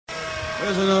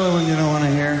There's another one you don't want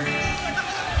to hear.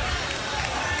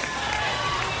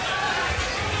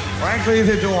 Frankly,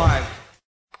 neither do I. 1,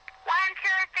 2,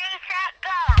 3, set,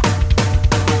 go!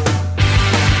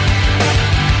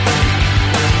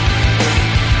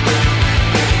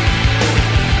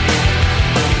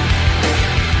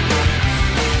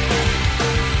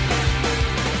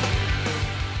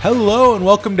 Hello and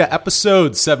welcome to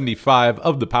episode 75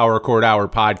 of the Power Chord Hour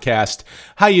podcast.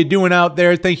 How you doing out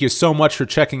there? Thank you so much for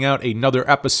checking out another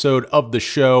episode of the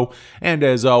show. And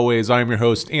as always, I'm your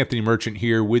host, Anthony Merchant,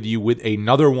 here with you with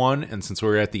another one. And since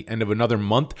we're at the end of another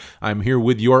month, I'm here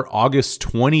with your August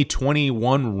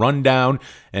 2021 rundown.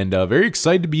 And very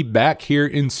excited to be back here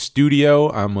in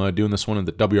studio. I'm doing this one in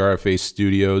the WRFA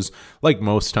studios, like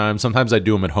most times. Sometimes I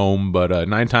do them at home, but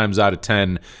 9 times out of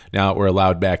 10, now we're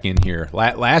allowed back in here.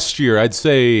 Last year, I'd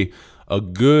say a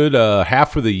good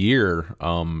half of the year,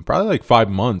 probably like 5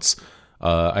 months,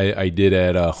 I did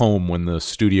at home when the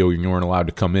studio you weren't allowed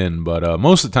to come in. But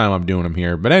most of the time I'm doing them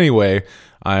here. But anyway,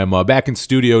 I'm back in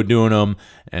studio doing them.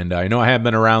 And I know I haven't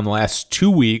been around the last 2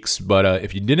 weeks. But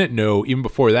if you didn't know, even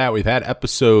before that, we've had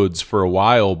episodes for a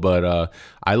while. But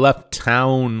I left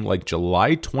town like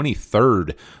July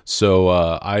 23rd. So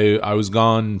I was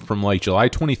gone from like July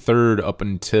 23rd up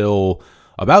until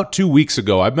about 2 weeks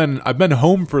ago. I've been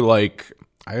home for like,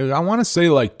 I want to say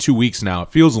like 2 weeks now.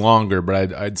 It feels longer,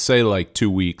 but I'd say like 2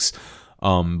 weeks.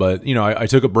 But you know, I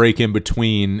took a break in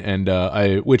between,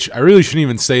 and which I really shouldn't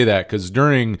even say that, because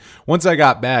once I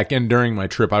got back and during my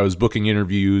trip, I was booking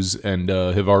interviews and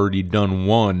have already done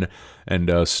one,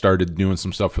 and started doing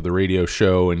some stuff for the radio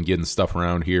show and getting stuff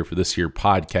around here for this here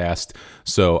podcast.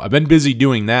 So I've been busy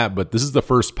doing that, but this is the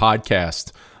first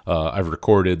podcast I've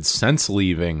recorded since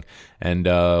leaving. And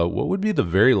what would be the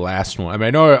very last one? I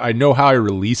mean, I know how I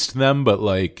released them, but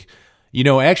like, you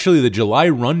know, actually the July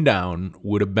rundown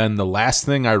would have been the last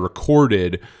thing I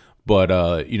recorded.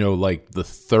 But you know, like the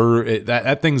third,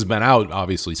 that thing's been out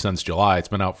obviously since July. It's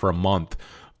been out for a month.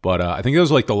 But I think it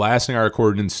was like the last thing I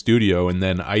recorded in studio, and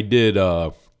then I did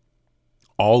all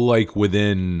like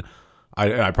within.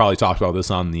 I probably talked about this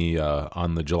on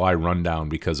the July rundown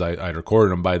because I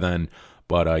recorded them by then.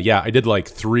 But yeah, I did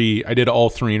all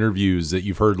 3 interviews that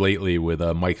you've heard lately with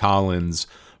Mike Hollins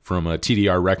from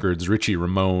TDR Records, Richie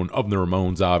Ramone of the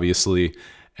Ramones, obviously,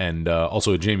 and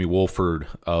also Jamie Wolford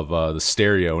of the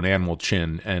Stereo and Animal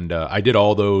Chin. And I did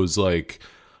all those, like,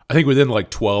 I think within like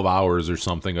 12 hours or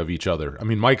something of each other. I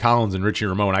mean, Mike Hollins and Richie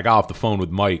Ramone, I got off the phone with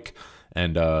Mike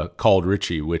and called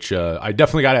Richie, which I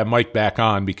definitely got to have Mike back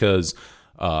on because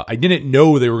I didn't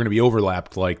know they were going to be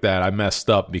overlapped like that. I messed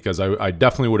up because I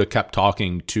definitely would have kept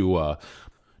talking to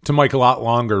Mike a lot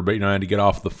longer, but, you know, I had to get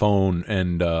off the phone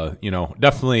and, you know,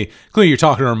 definitely, clearly you're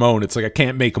talking to Ramon. It's like, I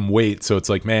can't make him wait. So it's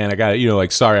like, man, I got to, you know,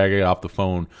 like, sorry, I got to get off the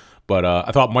phone. But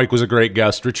I thought Mike was a great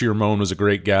guest. Richie Ramone was a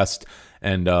great guest.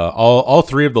 And all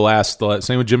 3 of the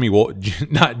same with Jamie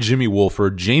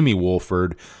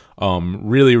Wolford.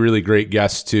 Really, really great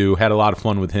guest too. Had a lot of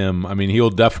fun with him. I mean, he'll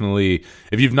definitely,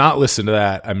 if you've not listened to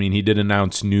that, I mean, he did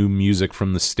announce new music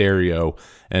from the Stereo,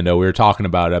 and we were talking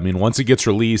about it. I mean, once it gets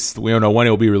released, we don't know when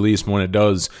it'll be released, but when it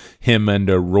does, him and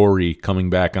Rory coming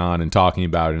back on and talking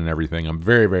about it and everything. I'm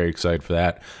very, very excited for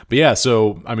that. But yeah,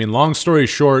 so, I mean, long story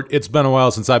short, it's been a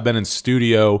while since I've been in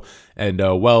studio, and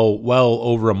well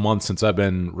over a month since I've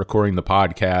been recording the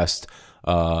podcast.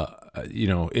 You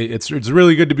know, it's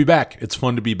really good to be back. It's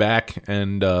fun to be back,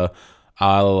 and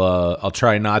I'll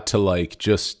try not to like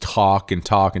just talk.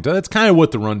 That's kind of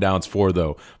what the rundown's for,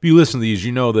 though. If you listen to these,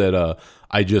 you know that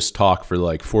I just talk for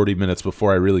like 40 minutes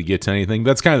before I really get to anything.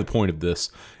 That's kind of the point of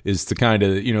this, is to kind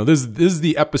of, you know, this is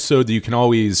the episode that you can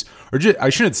always, I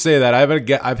shouldn't say that.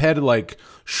 I've had like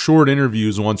short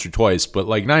interviews once or twice, but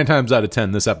like 9 times out of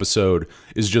 10, this episode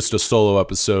is just a solo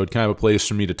episode, kind of a place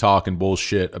for me to talk and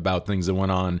bullshit about things that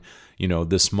went on, you know,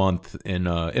 this month in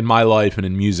my life and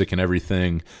in music and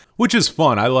everything, which is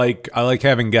fun. I like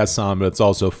having guests on, but it's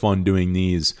also fun doing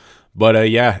these. But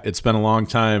yeah, it's been a long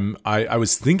time. I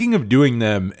was thinking of doing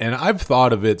them, and I've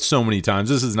thought of it so many times.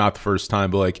 This is not the first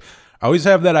time, but like, I always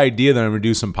have that idea that I'm going to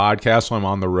do some podcasts while I'm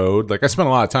on the road. Like, I spend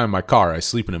a lot of time in my car. I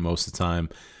sleep in it most of the time.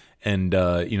 And,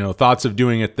 you know, thoughts of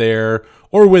doing it there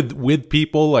or with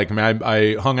people. Like, I mean,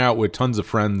 I hung out with tons of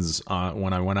friends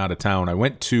when I went out of town. I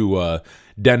went to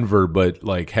Denver, but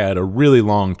like had a really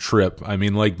long trip. I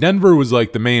mean, like, Denver was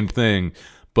like the main thing,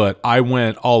 but I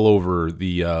went all over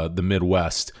the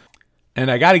Midwest. And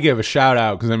I got to give a shout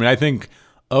out because, I mean, I think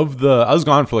I was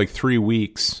gone for like 3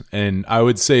 weeks, and I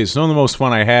would say some of the most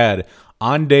fun I had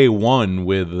on day one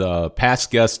with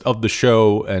past guest of the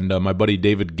show and my buddy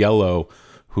David Gello,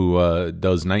 who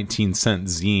does 19 Cent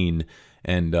Zine.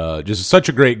 And just such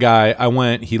a great guy.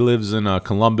 He lives in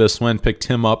Columbus, picked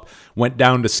him up, went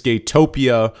down to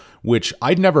Skatopia, which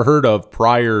I'd never heard of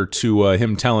prior to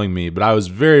him telling me, but I was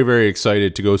very, very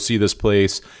excited to go see this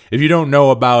place. If you don't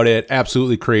know about it,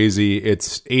 absolutely crazy.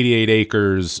 It's 88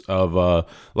 acres of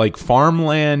like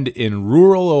farmland in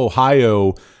rural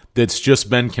Ohio that's just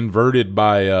been converted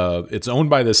by, it's owned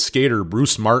by this skater,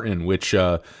 Bruce Martin, which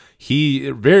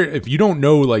if you don't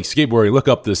know like skateboarding, look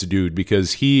up this dude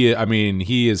because he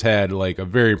has had like a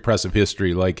very impressive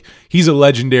history. Like he's a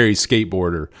legendary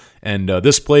skateboarder, and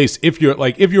this place, if you're a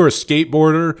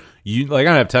skateboarder, I don't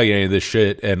have to tell you any of this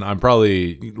shit, and I'm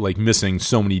probably like missing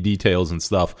so many details and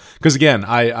stuff. Because again,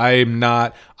 I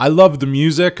love the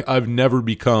music. I've never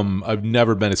been a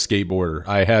skateboarder.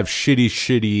 I have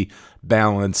shitty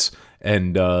balance.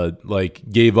 And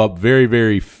gave up very,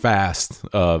 very fast,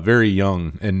 very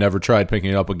young, and never tried picking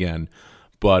it up again.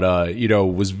 But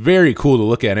was very cool to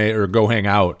look at it or go hang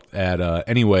out at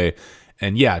anyway.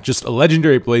 And yeah, just a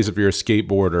legendary place if you're a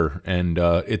skateboarder. And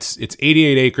it's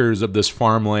 88 acres of this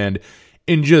farmland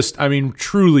in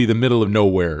truly the middle of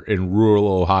nowhere in rural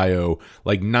Ohio,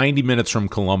 like 90 minutes from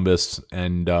Columbus,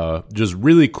 and just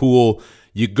really cool.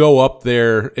 You go up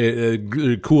there,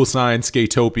 cool sign,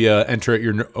 Skatopia, enter at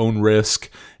your own risk,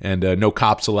 and no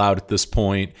cops allowed at this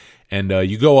point. And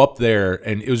you go up there,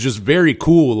 and it was just very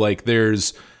cool. Like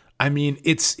it's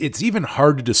even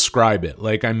hard to describe it.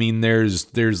 Like,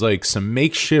 there's like some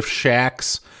makeshift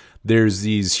shacks. There's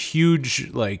these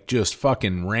huge, like, just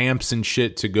fucking ramps and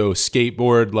shit to go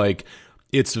skateboard. Like,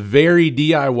 it's very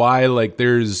DIY. Like,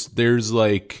 there's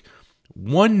like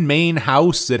one main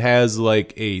house that has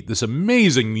like this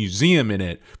amazing museum in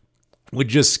it with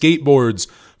just skateboards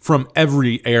from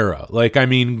every era. Like,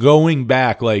 going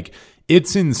back, like,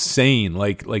 it's insane.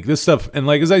 Like this stuff. And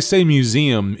like, as I say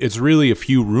museum, it's really a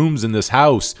few rooms in this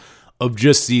house of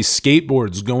just these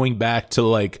skateboards going back to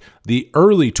like the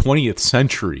early 20th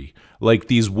century. Like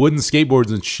these wooden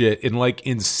skateboards and shit in like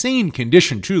insane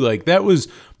condition too. Like that was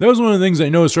one of the things I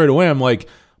noticed right away. I'm like,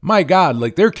 my God,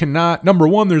 like number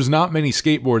one, there's not many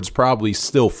skateboards probably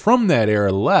still from that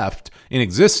era left in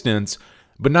existence,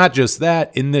 but not just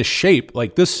that, in this shape.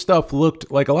 Like this stuff looked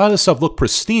like a lot of this stuff looked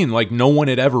pristine, like no one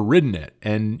had ever ridden it.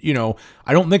 And,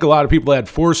 I don't think a lot of people had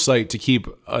foresight to keep,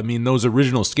 those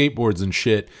original skateboards and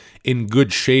shit in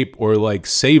good shape or like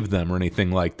save them or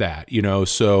anything like that,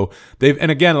 so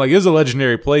and again, like, it is a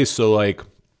legendary place. So like,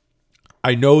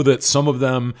 I know that some of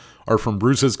them are from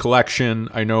Bruce's collection.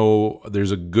 I know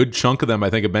there's a good chunk of them I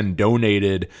think have been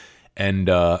donated, and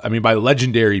by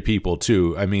legendary people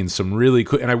too. Some really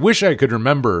cool. And I wish I could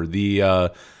remember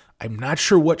I'm not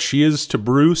sure what she is to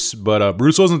Bruce, but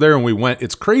Bruce wasn't there when we went.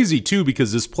 It's crazy too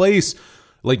because this place,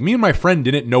 like, me and my friend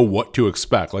didn't know what to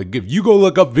expect. Like, if you go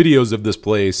look up videos of this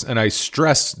place, and I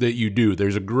stress that you do,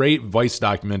 there's a great Vice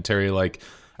documentary, like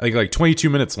I think like 22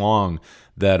 minutes long,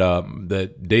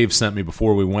 that Dave sent me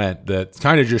before we went, that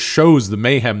kind of just shows the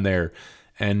mayhem there.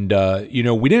 And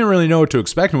we didn't really know what to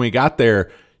expect when we got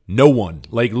there. No one,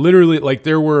 like, literally, like,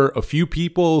 there were a few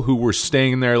people who were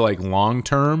staying there like long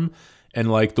term,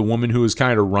 and like the woman who was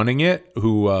kind of running it,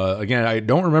 who again, I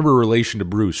don't remember her relation to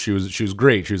Bruce. She was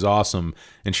great, she was awesome,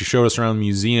 and she showed us around the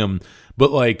museum,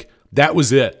 but like, that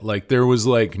was it. Like, there was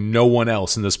like no one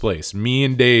else in this place. Me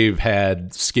and Dave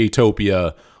had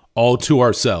Skatopia all to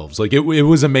ourselves. Like, it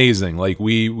was amazing. Like,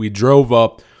 we drove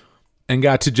up and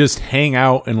got to just hang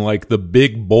out in like the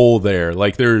big bowl there.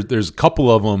 Like, there's a couple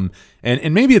of them,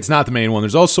 and maybe it's not the main one.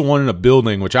 There's also one in a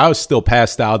building, which I was still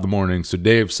passed out in the morning, so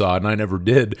Dave saw it and I never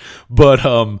did. But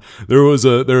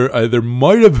there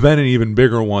might have been an even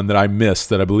bigger one that I missed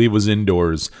that I believe was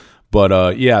indoors.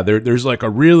 But there's like a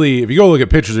really, if you go look at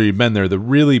pictures or you've been there, the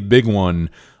really big one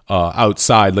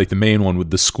outside, like the main one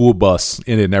with the school bus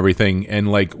in it and everything.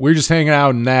 And like, we're just hanging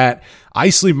out in that.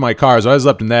 I sleep in my car, so I was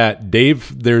up in that.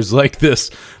 Dave, there's like this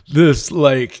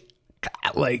like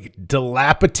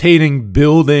dilapidating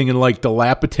building and like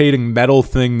dilapidating metal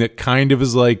thing that kind of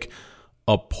is like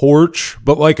a porch,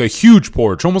 but like a huge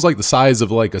porch, almost like the size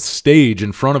of like a stage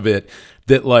in front of it,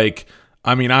 that like,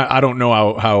 I don't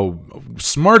know how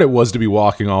smart it was to be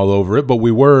walking all over it, but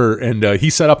we were. And he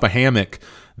set up a hammock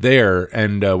there,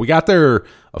 and we got there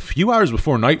a few hours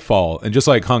before nightfall and just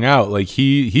like hung out. Like,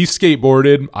 he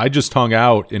skateboarded, I just hung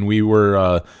out, and we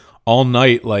were all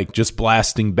night like just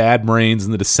blasting Bad Brains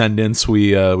and the Descendants.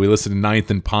 We listened to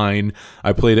Ninth and Pine.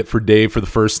 I played it for Dave for the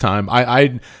first time.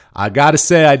 I gotta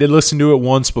say, I did listen to it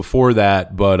once before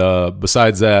that, but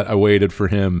besides that, I waited for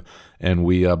him, and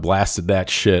we blasted that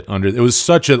shit under. It was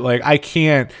such a, like, I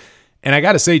can't. And I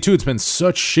got to say, too, it's been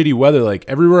such shitty weather. Like,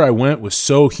 everywhere I went was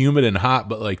so humid and hot,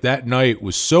 but like that night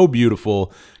was so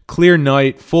beautiful clear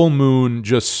night, full moon,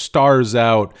 just stars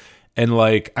out. And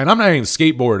like, and I'm not even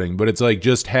skateboarding, but it's like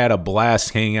just had a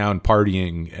blast hanging out and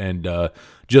partying and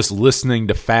just listening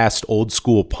to fast old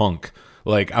school punk,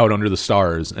 like out under the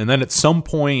stars. And then at some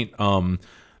point,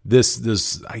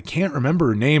 this I can't remember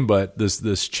her name, but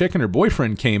this chick and her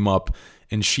boyfriend came up,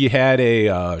 and she had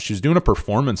she was doing a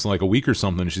performance in like a week or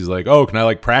something. She's like, oh, can I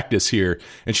like practice here?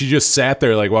 And she just sat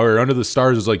there like while we were under the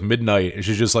stars. It was like midnight, and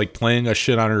she's just like playing a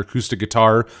shit on her acoustic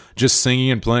guitar, just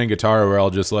singing and playing guitar. We're all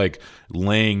just like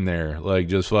laying there, like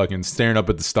just fucking staring up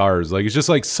at the stars. Like it's just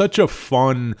like such a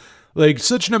fun, like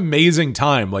such an amazing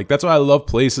time. Like that's why I love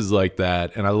places like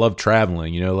that, and I love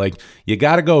traveling. You know, like you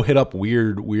got to go hit up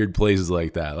weird places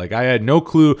like that. Like I had no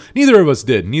clue. Neither of us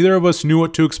did. Neither of us knew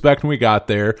what to expect when we got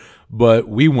there. But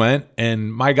we went,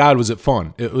 and my God, was it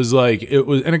fun. It was like,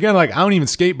 and again, like I don't even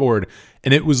skateboard,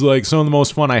 and it was like some of the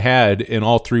most fun I had in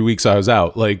all 3 weeks I was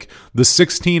out. Like the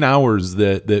 16 hours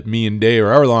that me and Dave,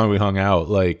 or however long we hung out,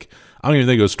 like I don't even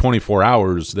think it was 24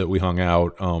 hours that we hung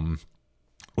out,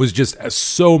 was just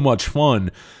so much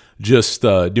fun just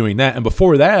doing that. And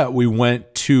before that, we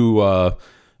went to,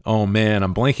 oh man,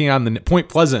 I'm blanking on the Point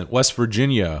Pleasant, West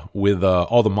Virginia, with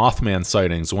all the Mothman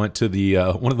sightings. Went to the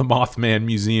one of the Mothman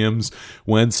museums,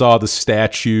 went saw the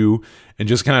statue, and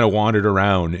just kind of wandered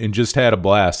around and just had a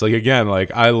blast. Like again,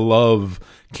 like I love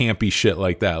campy shit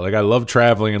like that. Like I love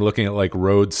traveling and looking at like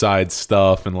roadside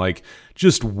stuff and like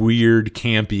just weird,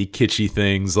 campy, kitschy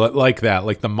things like that,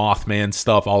 like the Mothman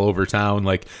stuff all over town.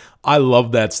 Like I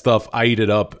love that stuff. I eat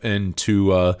it up, and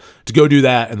to go do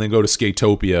that and then go to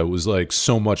Skatopia was like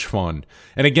so much fun.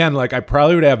 And again, like I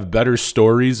probably would have better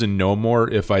stories and know more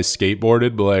if I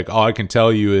skateboarded, but like all I can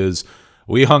tell you is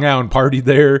we hung out and partied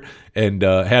there and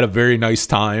had a very nice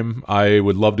time. I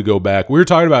would love to go back. We were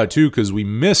talking about it too because we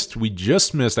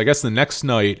just missed, I guess the next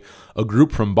night, a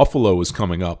group from Buffalo was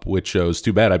coming up, which was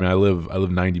too bad. I mean, I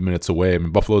live 90 minutes away. I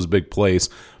mean, Buffalo's a big place.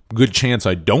 Good chance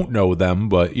I don't know them,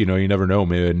 but you know, you never know.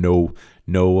 Maybe I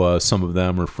know some of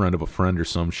them or friend of a friend or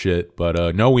some shit.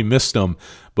 But no, we missed them.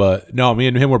 But no, me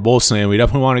and him were both saying we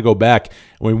definitely want to go back.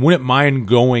 We wouldn't mind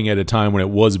going at a time when it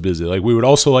was busy. Like we would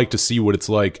also like to see what it's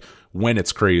like when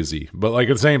it's crazy. But like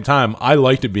at the same time, I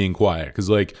liked it being quiet because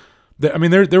like, I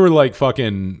mean, there were like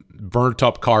fucking burnt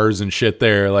up cars and shit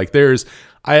there. Like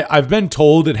I've been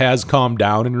told it has calmed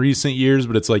down in recent years,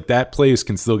 but it's like that place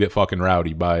can still get fucking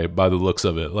rowdy by the looks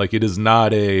of it. Like it is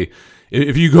not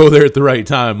if you go there at the right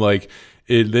time, like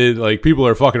like people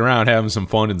are fucking around having some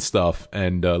fun and stuff,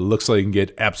 and looks like it can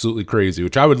get absolutely crazy,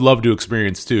 which I would love to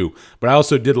experience too. But I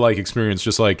also did like experience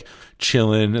just like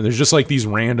chilling, and there's just like these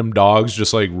random dogs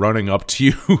just like running up to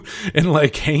you and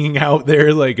like hanging out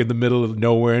there like in the middle of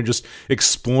nowhere and just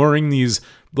exploring these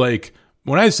like,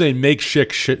 when I say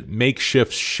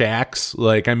makeshift shacks,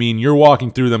 like, I mean, you're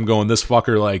walking through them going, this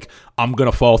fucker, like, I'm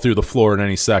going to fall through the floor at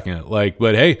any second. Like,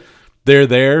 but hey, they're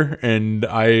there, and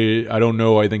I don't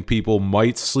know, I think people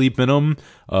might sleep in them.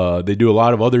 They do a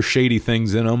lot of other shady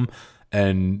things in them,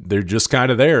 and they're just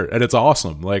kind of there, and it's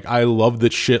awesome. Like, I love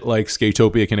that shit like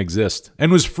Skatopia can exist.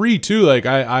 And was free, too. Like,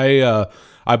 I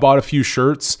bought a few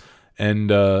shirts,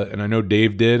 and I know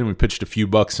Dave did, and we pitched a few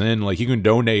bucks in. Like, you can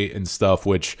donate and stuff,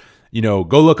 which, you know,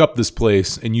 go look up this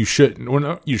place, and you should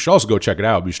also go check it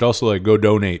out, but you should also like go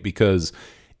donate, because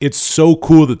it's so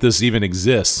cool that this even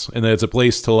exists and that it's a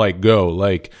place to like go.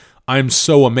 Like, I'm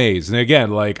so amazed. And again,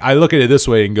 like I look at it this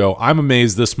way and go, I'm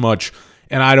amazed this much,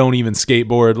 and I don't even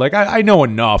skateboard. Like I know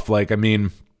enough. Like, I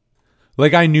mean,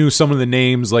 like I knew some of the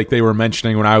names like they were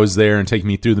mentioning when I was there and taking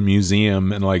me through the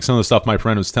museum, and like some of the stuff my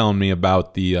friend was telling me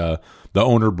about the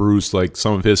owner Bruce, like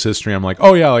some of his history. I'm like,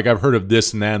 oh yeah, like I've heard of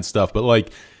this and that and stuff. But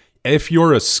like, if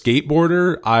you're a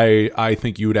skateboarder, I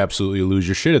think you would absolutely lose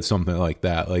your shit at something like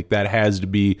that. Like that has to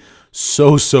be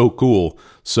so cool.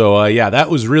 So yeah, that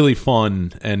was really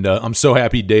fun, and I'm so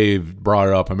happy Dave brought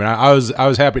it up. I mean, I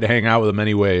was happy to hang out with him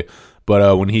anyway,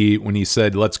 but when he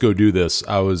said let's go do this,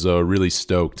 I was really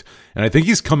stoked. And I think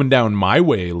he's coming down my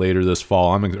way later this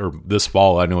fall. This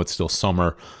fall. I know it's still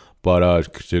summer.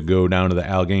 But to go down to the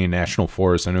Allegheny National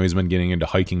Forest, I know he's been getting into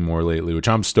hiking more lately, which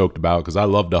I'm stoked about because I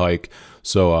love to hike.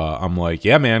 So I'm like,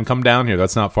 yeah, man, come down here.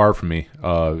 That's not far from me.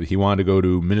 He wanted to go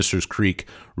to Minister's Creek,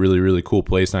 really cool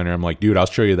place down there. I'm like, dude, I'll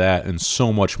show you that and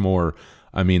so much more.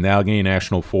 I mean, the Allegheny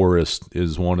National Forest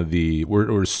is one of the,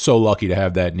 we're so lucky to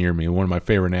have that near me, one of my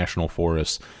favorite national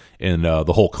forests in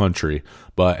the whole country.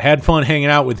 But had fun hanging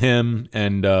out with him,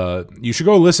 and you should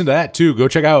go listen to that too. Go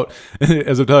check out,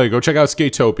 as I'm telling you, go check out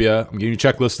Skatopia. I'm giving you a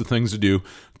checklist of things to do.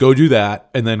 Go do that,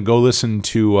 and then go listen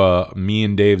to me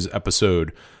and Dave's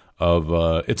episode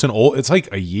It's like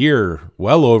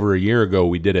well over a year ago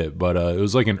we did it, but it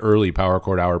was like an early Power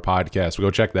Chord Hour podcast. So go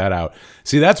check that out.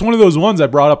 See, that's one of those ones I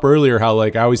brought up earlier, how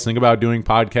like I always think about doing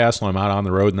podcasts when I'm out on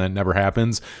the road and that never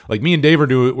happens. Like me and Dave we're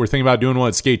thinking about doing one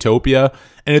at Skatopia,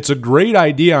 and it's a great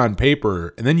idea on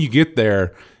paper, and then you get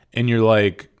there and you're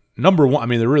like, number one, I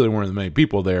mean, there really weren't that many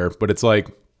people there, but it's like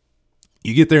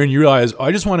you get there and you realize, oh,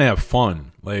 I just want to have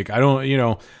fun. Like I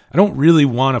don't really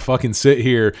want to fucking sit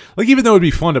here. Like, even though it'd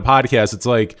be fun to podcast, it's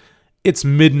like, it's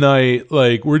midnight.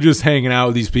 Like, we're just hanging out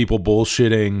with these people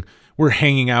bullshitting. We're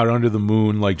hanging out under the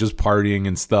moon, like, just partying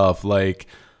and stuff. Like,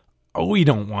 oh, we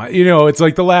don't want, it's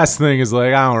like the last thing is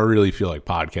like, I don't really feel like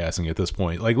podcasting at this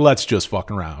point. Like, let's just fuck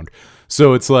around.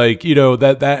 So it's like,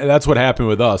 that's what happened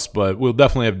with us, but we'll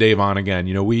definitely have Dave on again.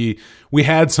 We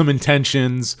had some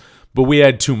intentions, but we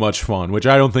had too much fun, which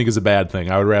I don't think is a bad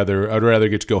thing. I'd rather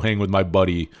get to go hang with my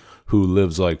buddy who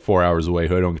lives like 4 hours away,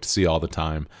 who I don't get to see all the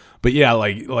time. But yeah,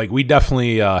 like we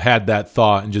definitely had that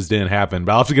thought and just didn't happen.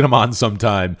 But I'll have to get him on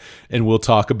sometime, and we'll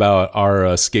talk about our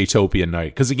Skatopia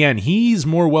night. Because again, he's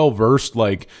more well versed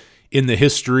like in the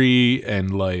history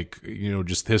and like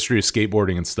just the history of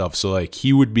skateboarding and stuff. So like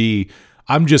he would be.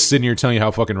 I'm just sitting here telling you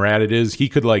how fucking rad it is. He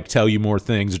could like tell you more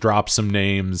things, drop some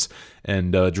names,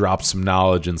 and drop some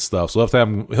knowledge and stuff. So we'll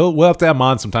have to have him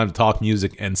on sometime to talk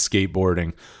music and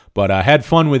skateboarding. But I had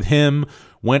fun with him.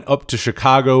 Went up to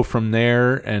Chicago from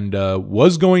there, and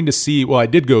was going to see. Well, I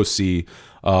did go see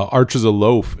Arches of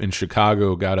Loaf in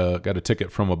Chicago. Got a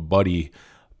ticket from a buddy,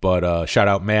 but shout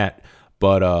out Matt.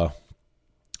 But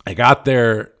I got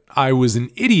there. I was an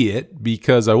idiot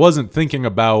because I wasn't thinking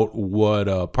about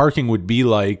what parking would be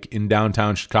like in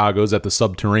downtown Chicago. It was at the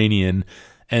Subterranean,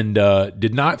 and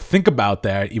did not think about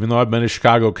that, even though I've been to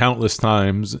Chicago countless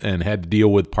times and had to deal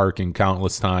with parking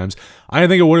countless times. I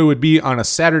didn't think of what it would be on a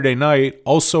Saturday night.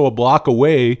 Also, a block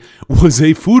away was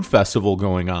a food festival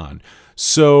going on.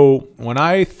 So when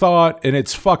I thought, and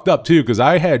it's fucked up too, because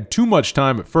I had too much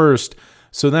time at first.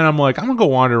 So then I'm like, I'm going to go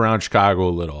wander around Chicago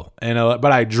a little.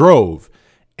 But I drove.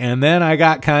 And then I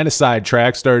got kind of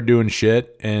sidetracked, started doing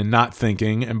shit and not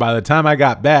thinking. And by the time I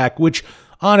got back, which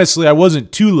honestly, I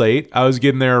wasn't too late. I was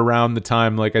getting there around the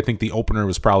time, like I think the opener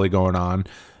was probably going on.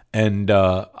 And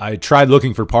I tried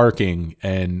looking for parking.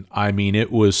 And I mean,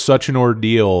 it was such an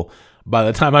ordeal. By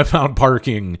the time I found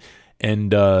parking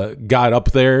and got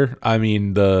up there, I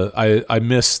mean, I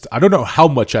missed, I don't know how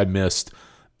much I missed,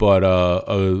 but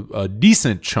a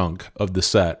decent chunk of the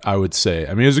set, I would say.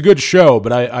 I mean, it was a good show,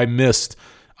 but I missed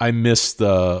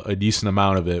a decent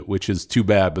amount of it, which is too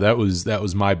bad, but that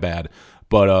was my bad.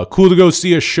 But cool to go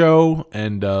see a show,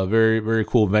 and very, very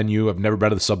cool venue. I've never been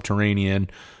to the Subterranean,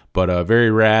 but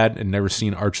very rad, and never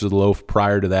seen Arches of the Loaf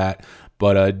prior to that.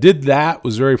 But did that,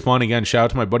 was very fun. Again, shout out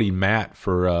to my buddy Matt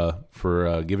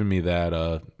for giving me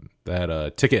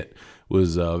that ticket.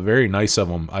 Was very nice of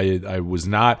him. I was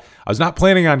not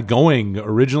planning on going.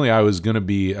 Originally, I was gonna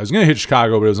hit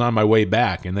Chicago, but it was on my way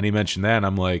back. And then he mentioned that, and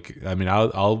I'm like, I mean,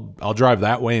 I'll drive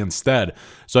that way instead.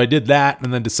 So I did that,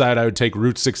 and then decided I would take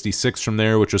Route 66 from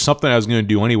there, which was something I was gonna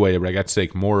do anyway, but I got to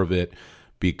take more of it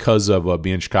because of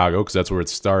being in Chicago, because that's where it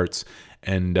starts.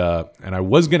 And I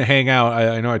was gonna hang out.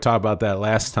 I know I talked about that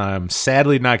last time.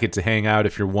 Sadly, did not get to hang out.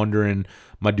 If you're wondering.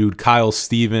 My dude Kyle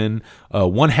Steven,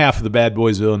 one half of the Bad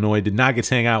Boys of Illinois, did not get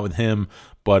to hang out with him,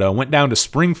 but went down to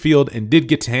Springfield and did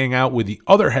get to hang out with the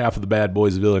other half of the Bad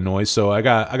Boys of Illinois. So I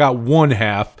got one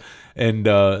half, and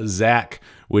Zach,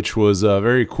 which was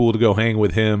very cool to go hang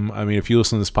with him. I mean, if you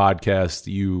listen to this podcast,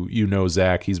 you know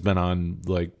Zach. He's been on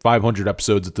like 500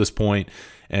 episodes at this point,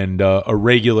 and a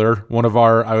regular, one of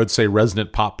our, I would say,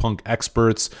 resident pop punk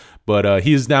experts. But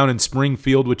he is down in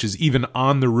Springfield, which is even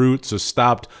on the route, so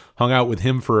hung out with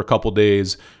him for a couple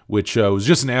days, which was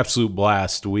just an absolute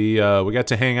blast. We got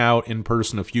to hang out in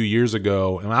person a few years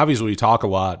ago, and obviously we talk a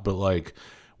lot, but like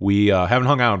we haven't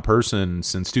hung out in person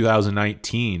since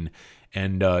 2019,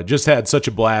 and just had such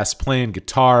a blast playing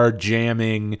guitar,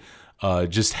 jamming,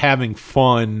 just having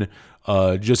fun,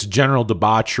 just general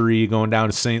debauchery, going down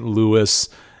to St. Louis.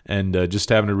 And just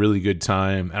having a really good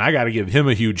time. And I got to give him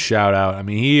a huge shout out. I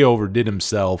mean, he overdid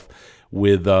himself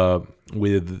with a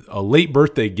late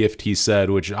birthday gift, he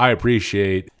said, which I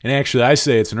appreciate. And actually, I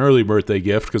say it's an early birthday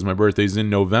gift because my birthday's in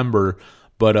November.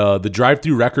 But the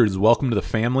Drive-Thru Records Welcome to the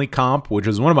Family comp, which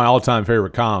is one of my all-time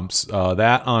favorite comps,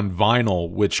 that on vinyl,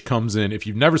 which comes in, if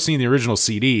you've never seen the original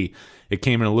CD, it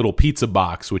came in a little pizza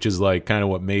box, which is like kind of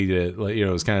what made it,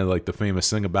 it's kind of like the famous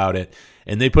thing about it.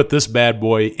 And they put this bad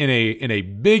boy in a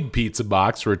big pizza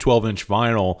box for a 12-inch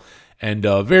vinyl. And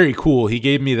very cool. He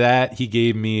gave me that. He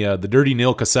gave me the Dirty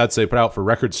Nil cassettes they put out for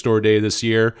Record Store Day this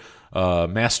year.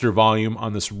 Master volume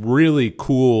on this really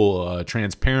cool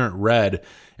transparent red,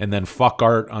 and then Fuck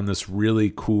Art on this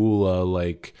really cool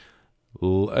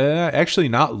actually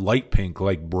not light pink,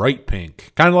 like bright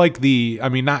pink, kind of like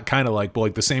not kind of like, but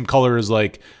like the same color as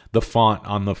like the font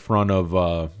on the front of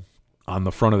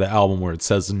the album where it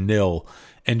says Nil.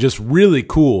 And just really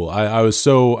cool. I was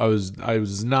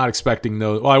not expecting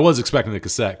those. Well, I was expecting the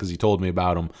cassette because he told me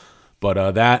about them,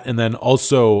 but that, and then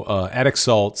also Attic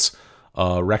Salt's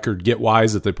record Get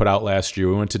Wise that they put out last year.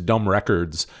 We went to Dumb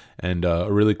Records, and a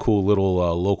really cool little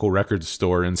local record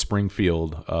store in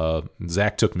Springfield.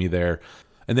 Zach took me there,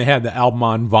 and they had the album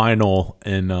on vinyl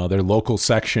in their local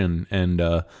section, and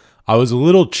I was a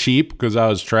little cheap because I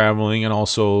was traveling, and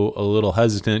also a little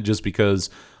hesitant just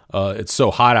because it's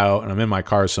so hot out and I'm in my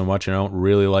car so much, and I don't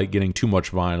really like getting too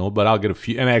much vinyl, but I'll get a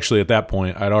few. And actually at that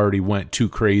point I'd already went too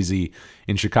crazy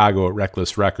in Chicago at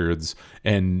Reckless Records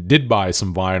and did buy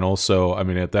some vinyl. So, I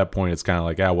mean, at that point it's kind of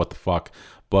like, what the fuck?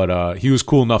 But he was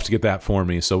cool enough to get that for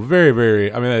me. So very,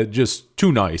 very, just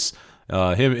too nice.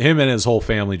 Him and his whole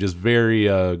family, just very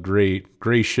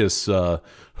gracious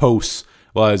hosts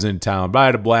while I was in town. But I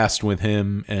had a blast with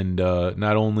him, and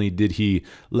not only did he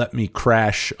let me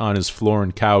crash on his floor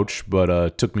and couch,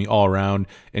 but took me all around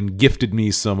and gifted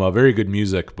me some very good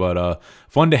music. But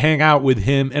fun to hang out with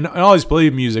him, and I always play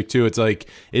music too. It's like,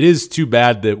 it is too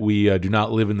bad that we do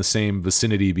not live in the same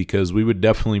vicinity, because we would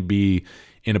definitely be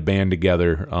in a band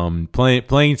together,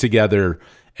 playing together.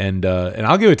 And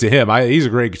I'll give it to him. He's a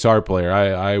great guitar player.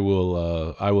 I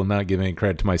will not give any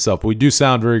credit to myself, but we do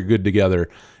sound very good together.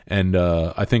 And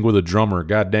I think with a drummer,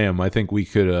 goddamn, I think we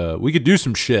could do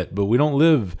some shit. But we don't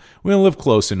live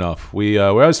close enough. We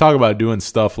always talk about doing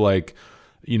stuff like,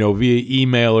 via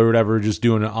email or whatever, just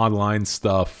doing online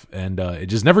stuff, and it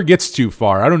just never gets too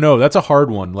far. I don't know. That's a hard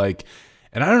one.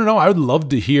 And I don't know. I would love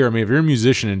to hear. I mean, if you're a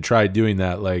musician and try doing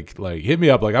that, like hit me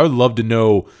up. I would love to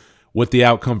know what the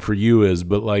outcome for you is.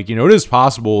 But it is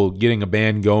possible getting a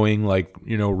band going,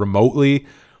 remotely.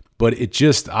 But it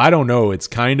just, I don't know. It's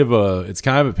kind of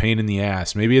a pain in the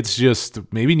ass. Maybe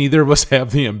neither of us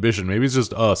have the ambition. Maybe it's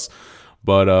just us.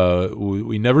 But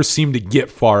we never seem to get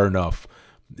far enough.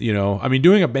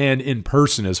 Doing a band in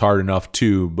person is hard enough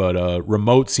too. But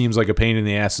remote seems like a pain in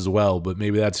the ass as well. But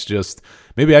maybe I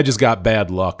just got bad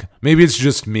luck. Maybe it's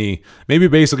just me. Maybe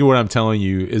basically what I'm telling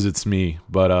you is it's me.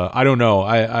 But I don't know.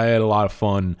 I had a lot of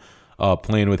fun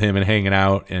playing with him and hanging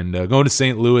out, and going to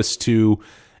St. Louis too.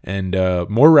 And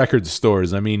more record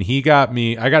stores. I mean, he got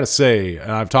me, I got to say,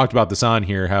 and I've talked about this on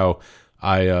here, how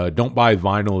I don't buy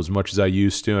vinyl as much as I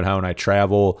used to, and how when I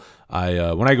travel,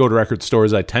 when I go to record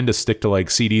stores, I tend to stick to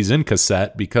CDs and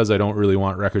cassette, because I don't really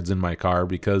want records in my car,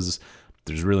 because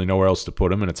there's really nowhere else to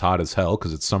put them, and it's hot as hell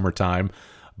because it's summertime.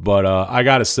 But I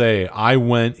got to say, I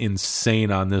went insane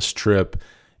on this trip,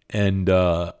 and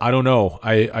I don't know.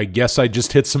 I guess I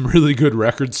just hit some really good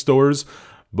record stores.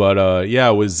 But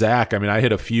with Zach, I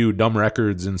hit a few. Dumb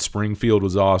Records in Springfield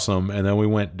was awesome. And then we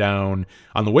went down.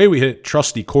 On the way, we hit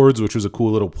Trusty Chords, which was a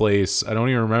cool little place. I don't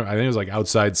even remember. I think it was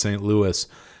outside St. Louis.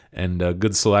 And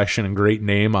good selection and great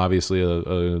name. Obviously,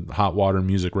 a hot water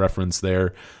music reference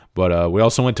there. But we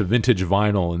also went to Vintage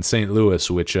Vinyl in St.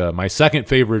 Louis, which my second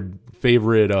favorite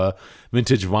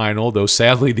vintage vinyl, though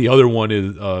sadly the other one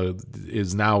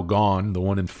is now gone, the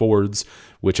one in Ford's,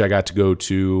 which I got to go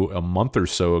to a month or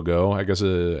so ago. I guess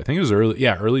I think it was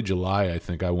early July. I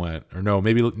think I went, or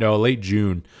late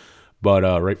June, but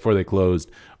right before they closed.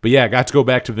 But yeah, I got to go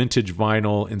back to Vintage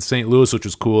Vinyl in St. Louis, which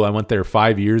was cool. I went there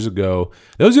 5 years ago.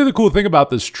 That was the other cool thing about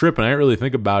this trip, and I didn't really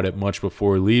think about it much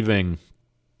before leaving.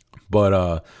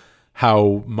 But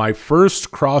how my first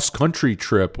cross-country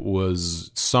trip was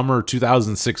summer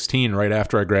 2016, right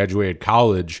after I graduated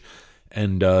college.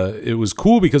 And it was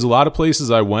cool because a lot of places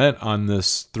I went on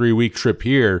this 3-week trip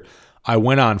here, I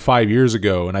went on 5 years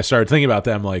ago, and I started thinking about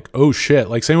that. I'm like, oh shit.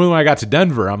 Same with when I got to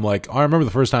Denver. I'm like, I remember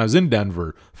the first time I was in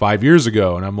Denver 5 years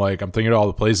ago. And I'm thinking of all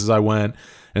the places I went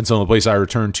and some of the places I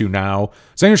return to now.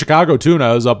 Same in Chicago too. And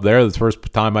I was up there. That's the first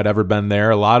time I'd ever been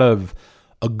there.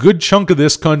 A good chunk of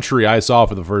this country I saw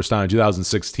for the first time in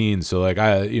 2016. So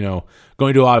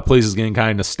going to a lot of places, getting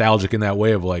kind of nostalgic in that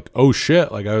way of oh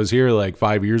shit, I was here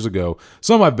 5 years ago.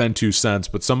 Some I've been to since,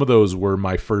 but some of those were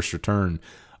my first return.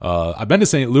 I've been to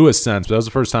St. Louis since, but that was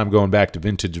the first time going back to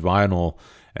Vintage Vinyl,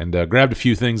 and grabbed a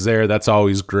few things there. That's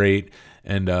always great.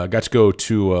 And got to go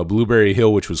to Blueberry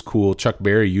Hill, which was cool. Chuck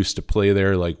Berry used to play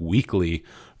there weekly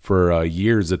for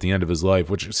years at the end of his life,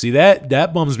 which, see,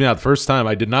 that bums me out. The first time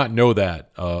I did not know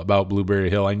that about Blueberry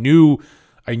Hill. I knew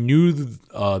I knew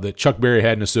that Chuck Berry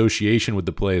had an association with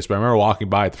the place, but I remember walking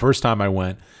by it the first time I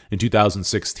went in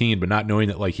 2016, but not knowing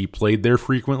that like he played there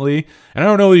frequently. And I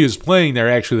don't know that he was playing there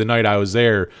actually the night I was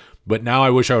there, but now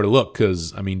I wish I would have looked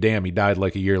because, I mean, damn, he died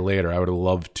like a year later. I would have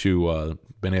loved to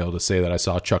been able to say that I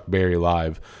saw Chuck Berry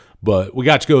live. But we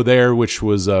got to go there, which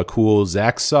was cool.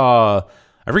 Zach saw...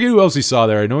 I forget who else he saw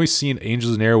there. I know he's seen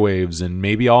Angels and Airwaves and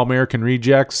maybe All American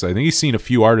Rejects. I think he's seen a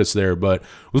few artists there, but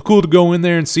it was cool to go in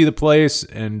there and see the place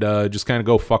and just kind of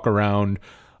go fuck around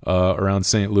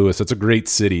St. Louis. That's a great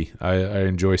city. I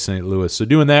enjoy St. Louis. So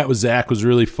doing that with Zach was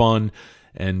really fun.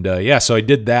 And so I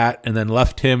did that and then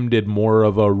left him, did more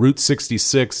of a Route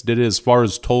 66, did it as far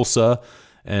as Tulsa.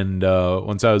 And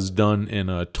once I was done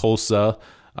in Tulsa,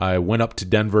 I went up to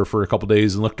Denver for a couple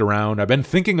days and looked around. I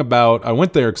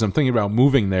went there because I'm thinking about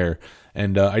moving there.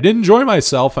 And I did enjoy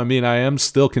myself. I mean, I am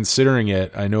still considering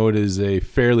it. I know it is a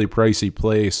fairly pricey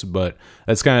place, but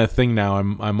that's kind of the thing now.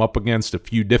 I'm up against a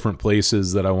few different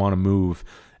places that I want to move.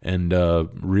 And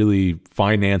really,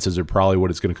 finances are probably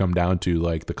what it's going to come down to,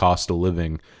 like the cost of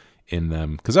living in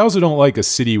them. Because I also don't like a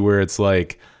city where it's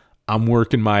like, I'm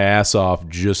working my ass off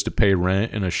just to pay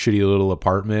rent in a shitty little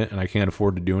apartment and I can't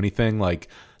afford to do anything. Like,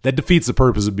 that defeats the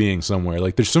purpose of being somewhere.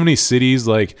 Like, there's so many cities,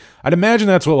 like, I'd imagine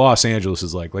that's what Los Angeles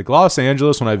is like. Like, Los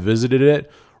Angeles, when I visited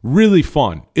it, really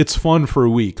fun. It's fun for a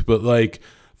week, but, like,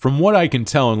 from what I can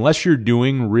tell, unless you're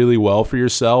doing really well for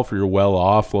yourself or you're well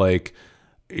off, like,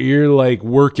 you're, like,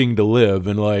 working to live.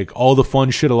 And, like, all the fun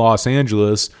shit of Los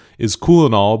Angeles is cool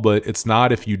and all, but it's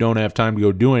not if you don't have time to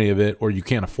go do any of it or you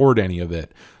can't afford any of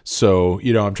it. So,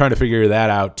 I'm trying to figure that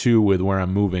out too with where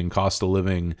I'm moving, cost of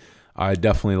living. I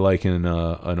definitely like an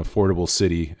affordable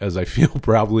city, as I feel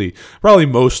probably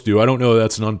most do. I don't know if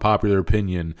that's an unpopular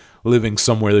opinion, living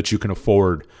somewhere that you can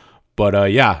afford. But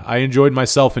I enjoyed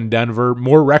myself in Denver.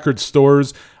 More record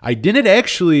stores. I didn't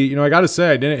actually, I got to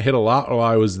say, I didn't hit a lot while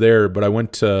I was there, but I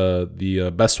went to the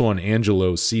Best One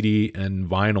Angelo CD and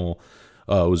vinyl.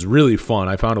 It was really fun.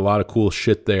 I found a lot of cool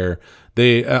shit there.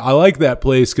 I like that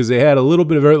place because they had a little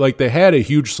bit of, like, they had a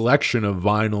huge selection of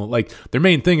vinyl. Like, their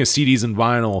main thing is CDs and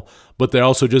vinyl, but they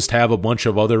also just have a bunch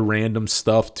of other random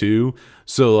stuff too.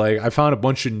 So, like, I found a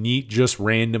bunch of neat, just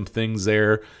random things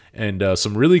there and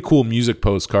some really cool music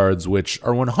postcards, which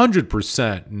are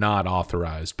 100% not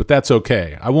authorized, but that's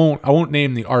okay. I won't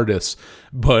name the artists,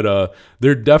 but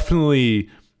they're definitely...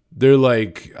 They're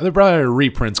probably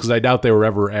reprints because I doubt they were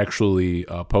ever actually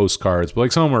postcards. But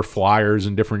like some of them are flyers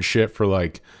and different shit for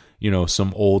like,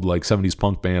 some old like 70s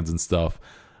punk bands and stuff.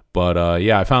 But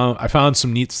I found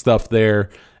some neat stuff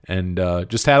there and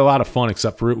just had a lot of fun.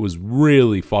 Except for it was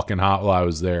really fucking hot while I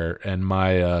was there, and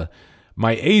my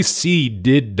AC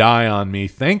did die on me.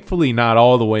 Thankfully, not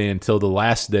all the way until the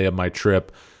last day of my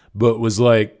trip, but was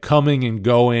like coming and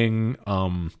going.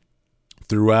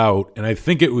 Throughout, and I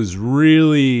think it was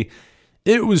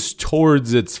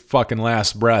towards its fucking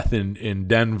last breath in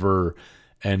Denver,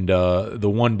 and the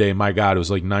one day, my God, it was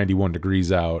like 91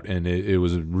 degrees out, and it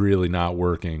was really not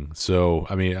working. So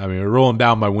I mean, rolling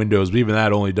down my windows, but even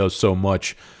that only does so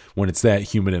much when it's that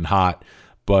humid and hot.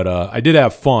 But I did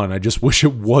have fun. I just wish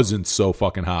it wasn't so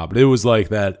fucking hot, but it was like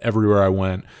that everywhere I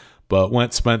went.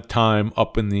 But spent time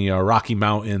up in the Rocky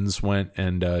Mountains, went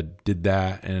and did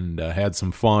that and had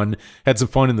some fun. Had some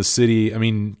fun in the city. I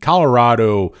mean,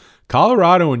 Colorado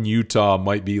and Utah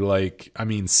might be like, I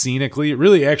mean, scenically,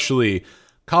 really actually,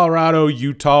 Colorado,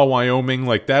 Utah, Wyoming,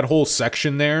 like that whole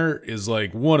section there is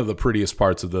like one of the prettiest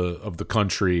parts of the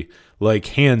country, like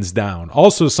hands down.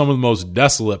 Also some of the most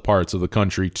desolate parts of the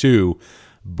country too,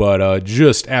 but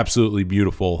just absolutely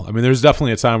beautiful. I mean, there's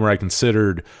definitely a time where I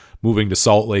considered moving to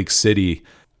Salt Lake City,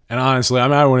 and honestly,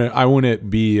 I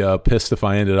wouldn't be pissed if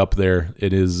I ended up there.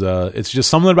 It is, it's just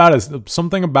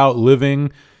something about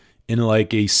living in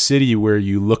like a city where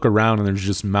you look around and there's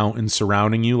just mountains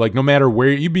surrounding you. Like no matter where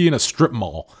you'd be in a strip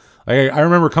mall. I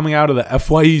remember coming out of the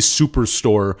FYE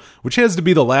Superstore, which has to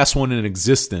be the last one in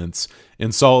existence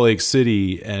in Salt Lake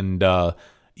City, and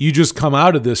you just come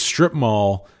out of this strip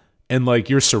mall. And, like,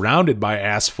 you're surrounded by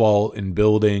asphalt and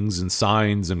buildings and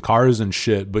signs and cars and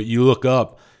shit. But you look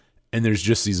up and there's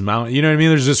just these mountains. You know what I mean?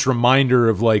 There's this reminder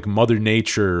of, like, Mother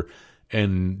Nature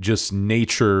and just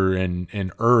nature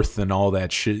and earth and all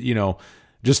that shit.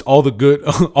 Just all the good,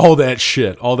 all that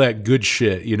shit, all that good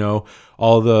shit,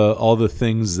 all the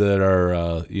things that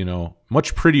are,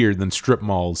 much prettier than strip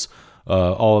malls,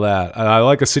 all that. And I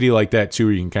like a city like that, too,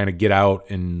 where you can kind of get out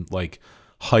and, like,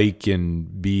 hike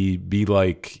and be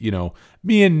like,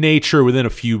 be in nature within a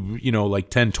few, like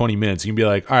 10, 20 minutes. You can be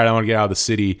like, all right, I want to get out of the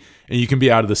city, and you can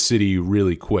be out of the city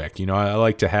really quick. I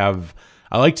like to have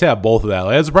both of that.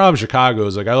 Like, that's the problem with Chicago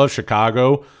is like, I love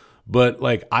Chicago, But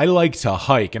like I like to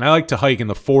hike, and I like to hike in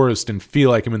the forest and feel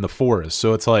like I'm in the forest.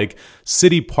 So it's like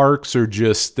city parks are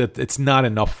just that it's not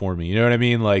enough for me. You know what I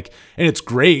mean? Like, and it's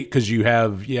great because you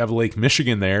have Lake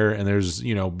Michigan there, and there's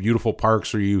beautiful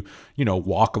parks where you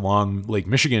walk along Lake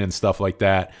Michigan and stuff like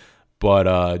that.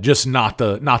 But just not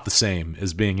the same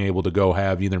as being able to go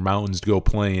have either mountains to go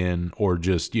play in or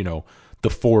just the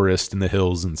forest and the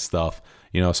hills and stuff.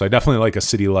 So I definitely like a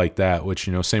city like that, which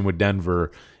same with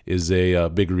Denver is a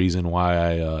big reason why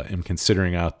I am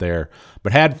considering out there.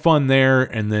 But had fun there,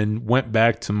 and then went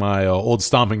back to my old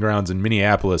stomping grounds in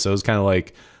Minneapolis. That was kind of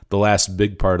like the last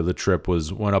big part of the trip.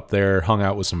 Went up there, hung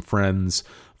out with some friends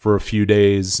for a few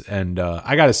days, and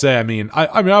I gotta say, I mean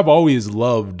I've always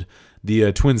loved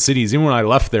the Twin Cities. Even when I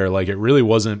left there, like it really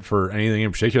wasn't for anything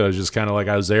in particular. It was just kind of like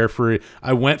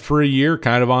I went for a year,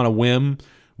 kind of on a whim.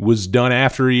 Was done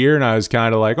after a year, and I was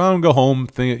kind of like, oh, I'm gonna go home,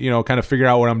 kind of figure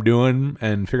out what I'm doing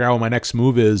and figure out what my next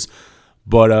move is.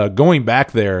 But going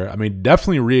back there, I mean,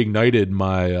 definitely reignited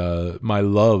my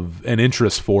love and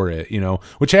interest for it,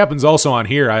 which happens also on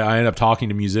here. I end up talking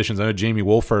to musicians. I know Jamie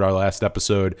Wolford, our last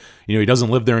episode, he doesn't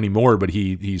live there anymore, but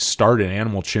he started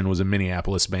Animal Chin, was a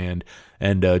Minneapolis band.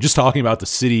 And just talking about the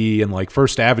city and like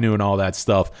First Avenue and all that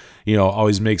stuff,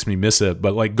 always makes me miss it.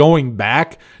 But like going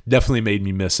back definitely made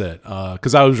me miss it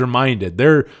because I was reminded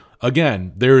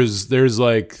there's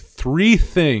like three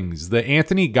things, the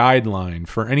Anthony guideline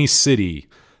for any city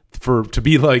to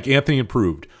be like Anthony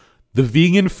approved: the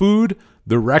vegan food,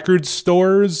 the record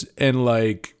stores, and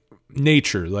like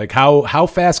nature. Like how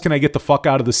fast can I get the fuck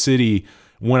out of the city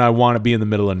when I want to be in the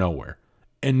middle of nowhere?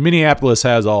 And Minneapolis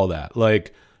has all that.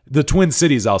 Like the Twin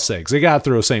Cities, I'll say, because they got to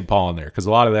throw St. Paul in there because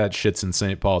a lot of that shit's in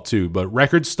St. Paul too. But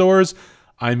record stores,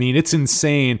 I mean, it's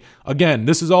insane. Again,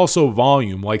 this is also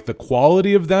volume. Like the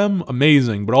quality of them,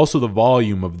 amazing, but also the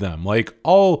volume of them. I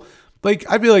feel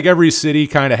like every city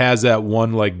kind of has that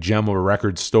one like gem of a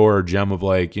record store, or gem of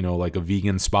like a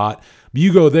vegan spot. But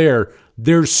you go there,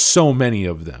 there's so many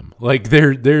of them. Like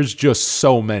there's just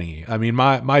so many. I mean,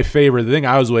 my favorite, the thing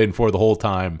I was waiting for the whole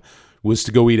time was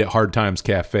to go eat at Hard Times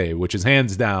Cafe, which is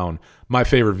hands down my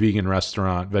favorite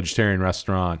vegetarian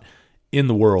restaurant in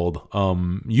the world.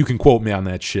 You can quote me on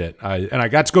that shit. I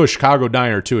got to go to Chicago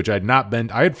Diner too, which I had not been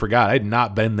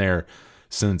there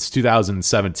since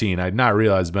 2017. I had not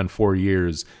realized it's been 4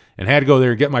 years, and had to go there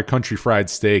and get my country fried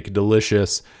steak,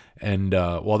 delicious. And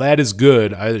while that is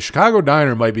good, the Chicago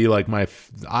Diner might be like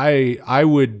I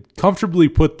would comfortably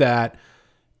put that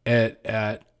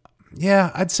at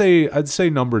yeah, I'd say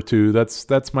number 2.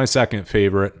 That's my second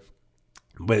favorite.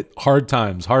 But Hard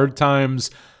Times,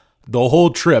 the whole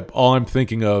trip, all I'm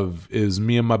thinking of is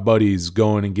me and my buddies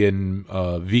going and getting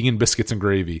vegan biscuits and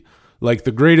gravy. Like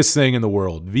the greatest thing in the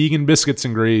world. Vegan biscuits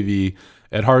and gravy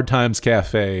at Hard Times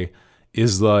Cafe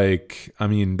is like, I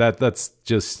mean, that's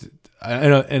just,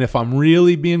 and if I'm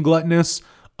really being gluttonous,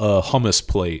 a hummus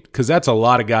plate, because that's a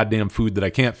lot of goddamn food that I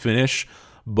can't finish.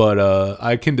 But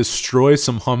I can destroy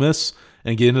some hummus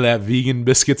and get into that vegan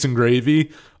biscuits and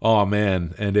gravy. Oh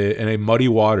man, and a Muddy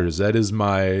Waters. That is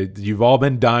you've all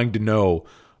been dying to know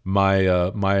my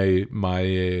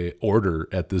order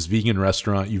at this vegan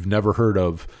restaurant you've never heard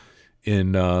of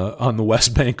on the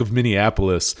West Bank of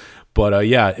Minneapolis. But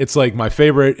yeah, it's like my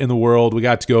favorite in the world. We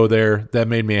got to go there. That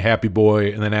made me a happy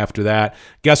boy. And then after that,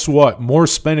 guess what? More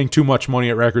spending too much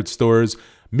money at record stores.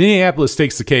 Minneapolis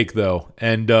takes the cake, though,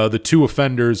 and the two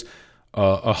offenders,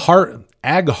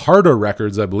 Ag Harda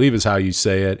Records, I believe is how you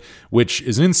say it, which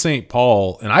is in St.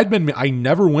 Paul, and I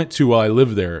never went to while I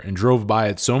lived there, and drove by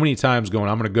it so many times going,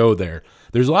 I'm going to go there.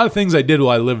 There's a lot of things I did while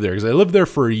I lived there, because I lived there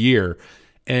for a year,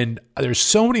 and there's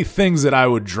so many things that I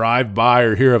would drive by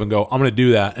or hear of and go, I'm going to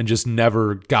do that, and just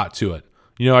never got to it.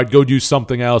 I'd go do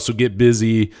something else, or get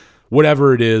busy,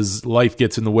 whatever it is, life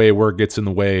gets in the way, work gets in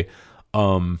the way,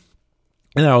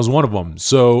 and that was one of them.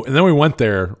 So, and then we went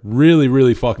there. Really,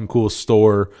 really fucking cool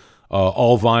store.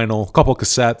 All vinyl, a couple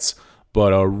cassettes,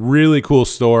 but a really cool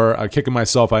store. I'm kicking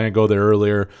myself I didn't go there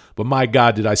earlier. But my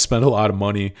God, did I spend a lot of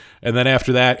money. And then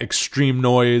after that, Extreme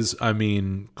Noise. I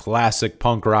mean, classic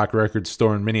punk rock record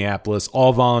store in Minneapolis.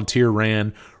 All volunteer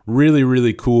ran. Really,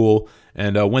 really cool.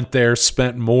 And went there,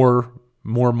 spent more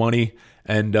money.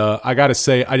 And I got to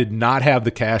say, I did not have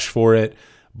the cash for it.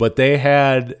 But they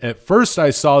had, at first I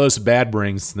saw this Bad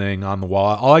Brains thing on the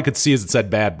wall. All I could see is it said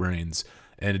Bad Brains.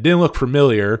 And it didn't look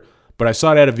familiar, but I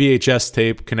saw it had a VHS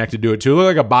tape connected to it too. It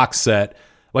looked like a box set,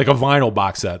 like a vinyl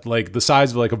box set, like the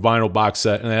size of like a vinyl box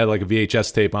set. And it had like a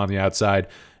VHS tape on the outside.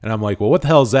 And I'm like, well, what the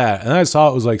hell is that? And then I saw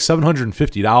it was like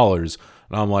 $750.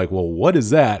 And I'm like, well, what is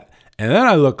that? And then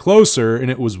I looked closer, and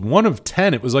it was 1 of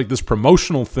 10. It was like this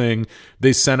promotional thing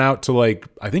they sent out to, like,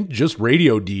 I think just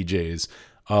radio DJs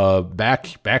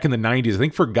back in the 90s. I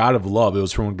think for God of Love. It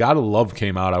was from when God of Love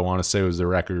came out, I want to say was the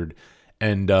record.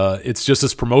 And it's just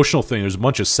this promotional thing. There's a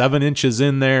bunch of 7 inches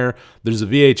in there. There's a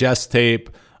VHS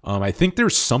tape. I think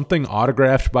there's something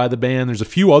autographed by the band. There's a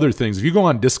few other things. If you go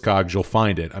on Discogs, you'll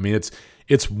find it. I mean,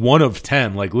 it's 1 of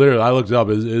 10. Like, literally, I looked it up.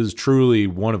 It is truly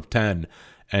 1 of 10.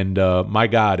 And my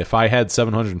God, if I had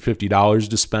 $750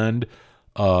 to spend,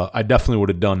 I definitely would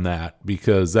have done that,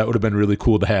 because that would have been really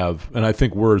cool to have, and I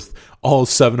think worth all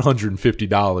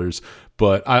 $750.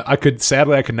 But I could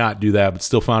not do that, but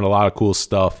still found a lot of cool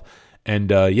stuff.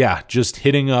 And yeah, just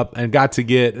hitting up and got to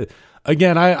get.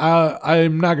 Again,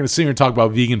 I'm not going to sit here and talk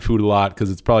about vegan food a lot,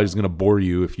 because it's probably just going to bore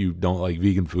you if you don't like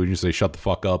vegan food. You say shut the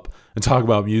fuck up and talk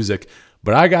about music.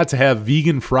 But I got to have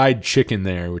vegan fried chicken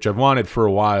there, which I've wanted for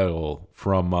a while,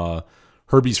 from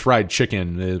Herbie's Fried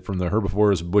Chicken from the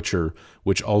Herbivorous Butcher,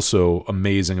 which also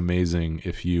amazing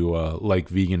if you like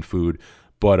vegan food.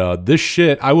 But this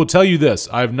shit, I will tell you this,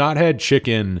 I've not had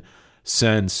chicken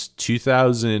since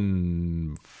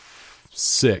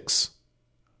 2006.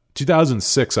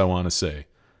 2006, I want to say.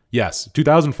 Yes,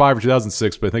 2005 or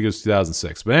 2006, but I think it was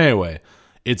 2006. But anyway,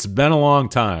 it's been a long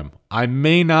time. I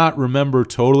may not remember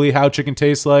totally how chicken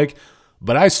tastes like,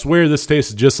 but I swear this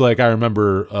tastes just like I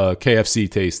remember KFC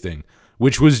tasting,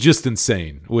 which was just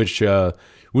insane, which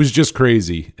was just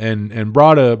crazy, and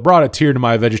brought a tear to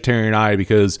my vegetarian eye,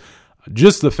 because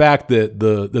just the fact that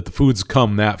the foods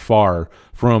come that far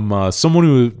from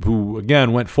someone who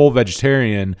again went full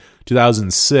vegetarian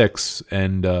 2006,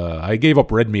 and I gave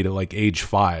up red meat at like age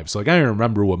 5. So like I don't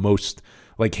remember what most,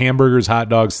 like, hamburgers, hot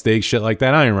dogs, steak, shit like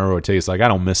that. I don't remember what it tastes like. I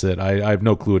don't miss it. I have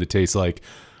no clue what it tastes like.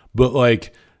 But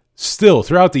like still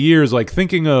throughout the years, like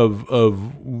thinking of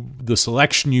the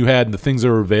selection you had and the things that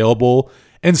were available,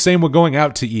 and same with going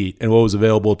out to eat and what was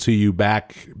available to you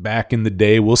back in the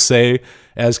day, we'll say,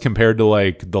 as compared to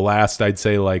like the last, I'd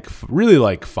say like really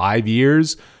like 5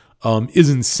 years,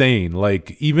 is insane.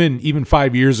 Like even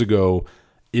 5 years ago,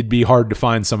 it'd be hard to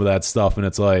find some of that stuff, and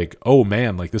it's like, oh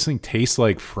man, like this thing tastes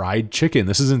like fried chicken.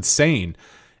 This is insane.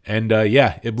 And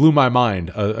yeah, it blew my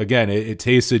mind. Again, it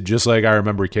tasted just like I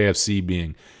remember KFC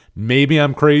being. Maybe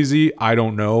I'm crazy, I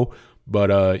don't know.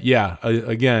 But yeah,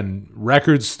 again,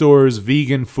 record stores,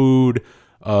 vegan food,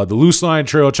 the Loose Line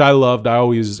Trail, which I loved. I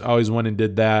always went and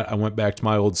did that. I went back to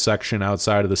my old section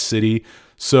outside of the city.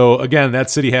 So again, that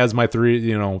city has my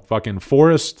 3, fucking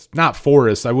forest, not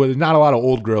forest. Not a lot of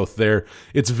old growth there.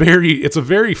 It's a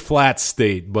very flat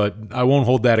state, but I won't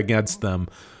hold that against them.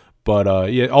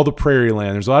 But yeah, all the prairie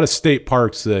land. There's a lot of state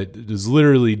parks that is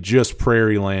literally just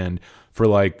prairie land for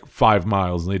like 5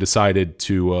 miles, and they decided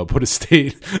to put a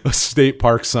state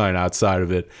park sign outside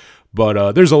of it.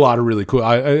 But there's a lot of really cool.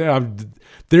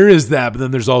 There is that, but then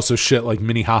there's also shit like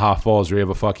Minnehaha Falls, where you have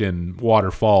a fucking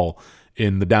waterfall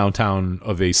in the downtown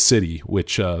of a city,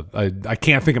 which I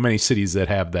can't think of many cities that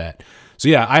have that. So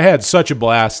yeah, I had such a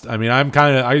blast. I mean,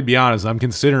 I'd be honest, I'm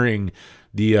considering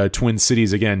the Twin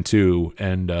Cities again too,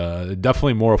 and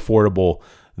definitely more affordable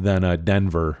than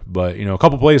Denver. But a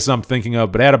couple places I'm thinking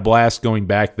of, but I had a blast going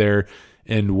back there,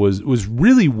 and was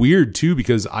really weird too,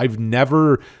 because I've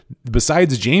never,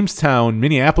 besides Jamestown,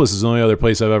 Minneapolis is the only other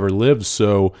place I've ever lived.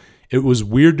 So it was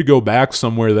weird to go back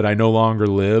somewhere that I no longer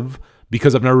live,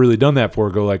 because I've never really done that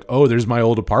before. Go like, oh, there's my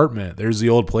old apartment. There's the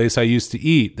old place I used to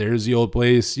eat. There's the old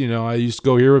place, I used to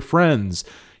go here with friends.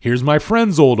 Here's my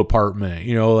friend's old apartment,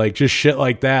 like just shit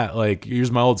like that. Like,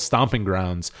 here's my old stomping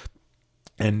grounds.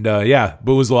 And yeah,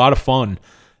 but it was a lot of fun.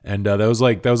 And that was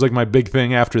like my big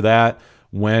thing after that.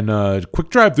 When quick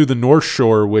drive through the North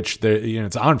Shore, which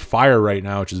it's on fire right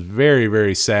now, which is very,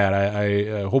 very sad.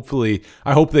 I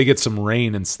hope they get some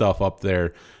rain and stuff up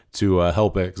there to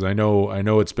help it, because I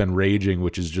know it's been raging,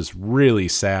 which is just really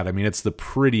sad. I mean, it's the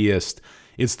prettiest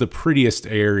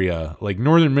area. Like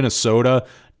northern Minnesota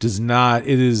does not.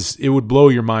 It would blow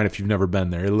your mind if you've never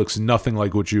been there. It looks nothing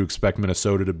like what you expect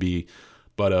Minnesota to be.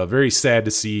 But very sad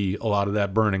to see a lot of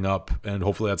that burning up, and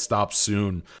hopefully that stops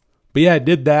soon. But yeah, I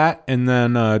did that, and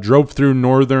then drove through a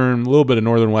little bit of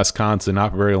northern Wisconsin,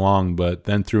 not very long, but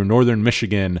then through northern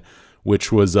Michigan,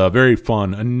 which was very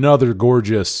fun. Another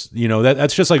gorgeous,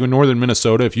 that's just like in northern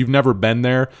Minnesota. If you've never been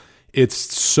there, it's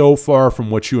so far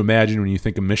from what you imagine when you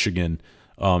think of Michigan.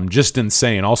 Just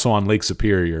insane. Also on Lake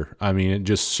Superior. I mean, it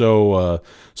just so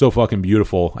fucking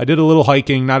beautiful. I did a little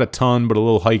hiking, not a ton, but a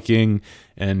little hiking,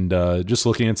 and just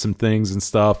looking at some things and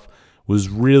stuff. Was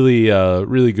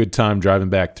really good time driving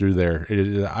back through there.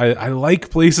 I like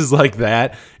places like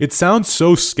that. It sounds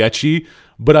so sketchy,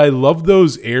 But I love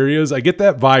those areas. I get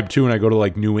that vibe too when I go to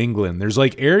like New England.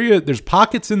 There's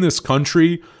pockets in this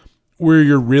country where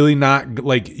you're really not,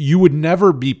 like, you would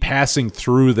never be passing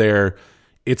through there.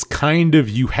 It's kind of,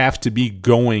 you have to be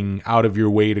going out of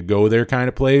your way to go there kind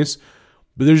of place.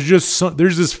 But there's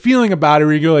this feeling about it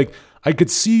where you go like, I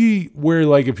could see where,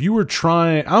 like, if you were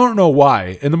trying, I don't know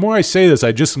why, and the more I say this,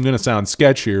 I'm going to sound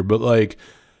sketchier, but like,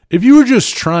 if you were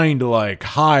just trying to like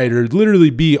hide or literally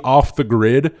be off the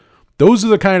grid, those are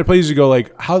the kind of places you go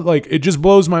like, how, like, it just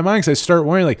blows my mind because I start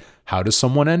wondering, like, how does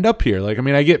someone end up here? Like, I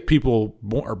mean, I get people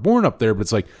are born up there, but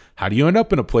it's like, how do you end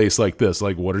up in a place like this?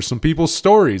 Like, what are some people's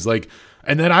stories? Like,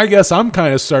 and then I guess I'm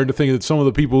kind of starting to think that some of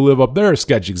the people who live up there are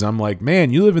sketchy because I'm like,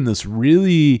 man, you live in this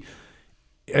really,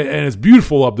 and it's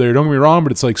beautiful up there, don't get me wrong,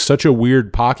 but it's like such a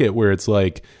weird pocket where it's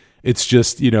like, it's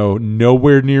just,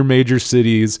 nowhere near major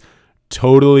cities,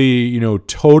 totally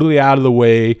out of the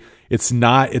way. It's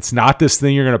not this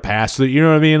thing you're going to pass through. You know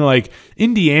what I mean? Like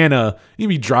Indiana, you'd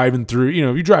be driving through,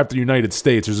 if you drive through the United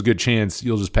States, there's a good chance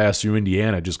you'll just pass through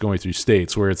Indiana just going through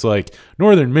states, where it's like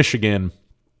northern Michigan,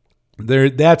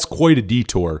 that's quite a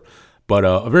detour, but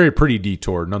a very pretty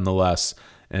detour nonetheless.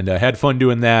 And I had fun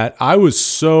doing that.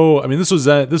 This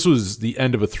was the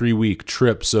end of a 3-week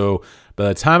trip. So by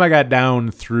the time I got down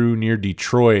through near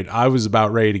Detroit, I was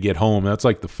about ready to get home. That's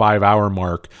like the 5-hour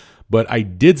mark. But I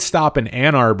did stop in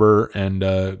Ann Arbor and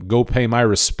go pay my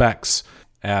respects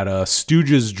at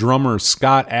Stooges drummer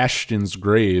Scott Ashton's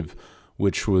grave,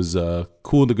 which was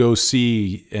cool to go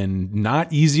see and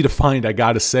not easy to find, I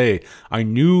gotta say. I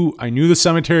knew the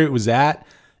cemetery it was at.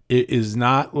 It is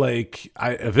not like,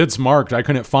 if it's marked, I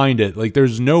couldn't find it. Like,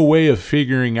 there's no way of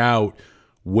figuring out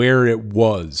where it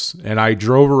was. And I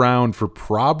drove around for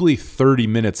probably 30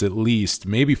 minutes at least,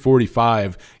 maybe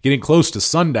 45, getting close to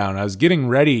sundown. I was getting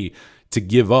ready to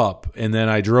give up. And then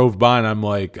I drove by and I'm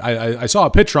like, I saw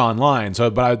a picture online,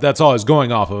 that's all I was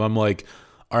going off of. I'm like,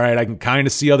 all right, I can kind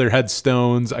of see other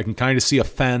headstones. I can kind of see a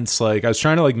fence. Like, I was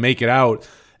trying to like make it out,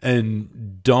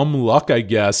 and dumb luck, I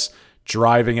guess,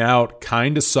 driving out,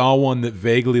 kind of saw one that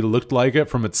vaguely looked like it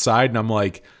from its side, and I'm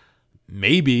like,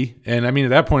 maybe. And I mean, at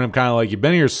that point, I'm kind of like, you've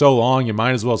been here so long, you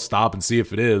might as well stop and see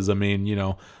if it is. I mean,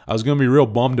 I was going to be real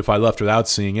bummed if I left without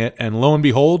seeing it. And lo and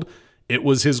behold, it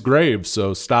was his grave.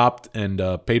 So stopped and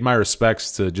paid my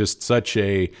respects to just such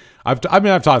a, I've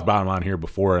talked about him on here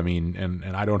before. I mean, and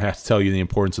I don't have to tell you the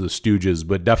importance of the Stooges,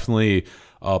 but definitely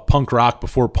punk rock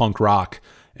before punk rock.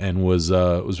 And was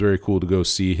very cool to go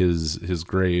see his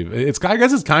grave. I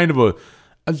guess it's kind of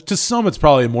to some it's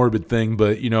probably a morbid thing,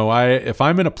 but if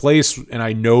I'm in a place and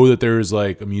I know that there's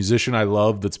like a musician I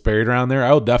love that's buried around there,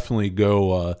 I'll definitely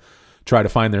go try to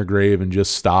find their grave and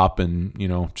just stop and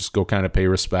just go kind of pay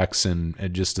respects and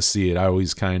just to see it. I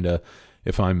always kind of,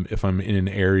 if I'm in an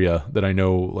area that I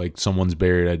know like someone's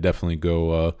buried, I definitely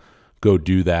go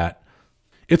do that.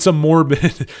 It's a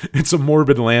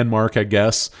morbid landmark, I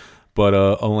guess. But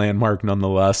a landmark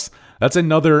nonetheless. That's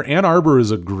another. Ann Arbor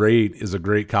is a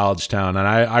great college town, and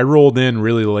I rolled in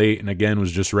really late, and again was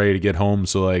just ready to get home.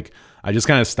 So like I just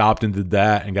kind of stopped and did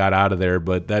that and got out of there.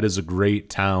 But that is a great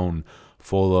town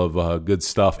full of good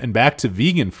stuff. And back to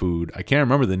vegan food. I can't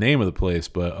remember the name of the place,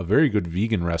 but a very good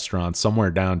vegan restaurant somewhere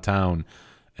downtown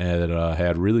that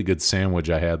had really good sandwich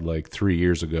I had like 3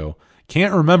 years ago.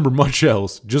 Can't remember much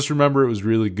else. Just remember it was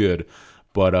really good.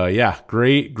 But yeah,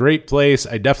 great place.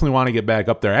 I definitely want to get back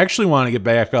up there. I actually want to get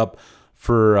back up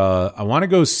for, I want to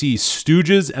go see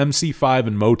Stooges, MC5,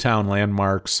 and Motown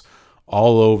landmarks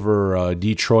all over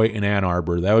Detroit and Ann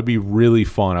Arbor. That would be really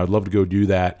fun. I would love to go do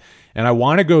that. And I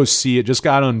want to go see, it just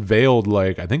got unveiled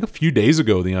like, I think a few days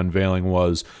ago the unveiling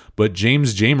was, but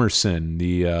James Jamerson,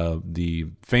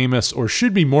 the famous, or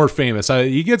should be more famous,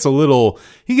 he gets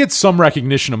some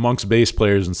recognition amongst bass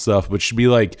players and stuff, but should be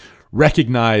like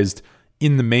recognized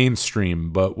in the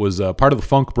mainstream, but was part of the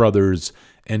Funk Brothers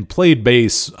and played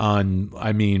bass on,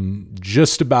 I mean,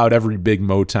 just about every big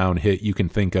Motown hit you can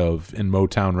think of in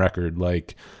Motown record,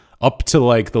 like up to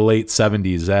like the late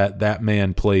 70s, that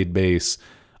man played bass.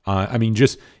 I mean,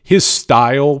 just his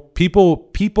style,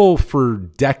 people for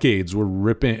decades were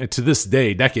ripping, to this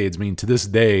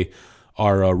day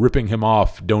are ripping him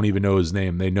off, don't even know his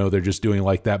name. They know they're just doing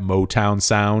like that Motown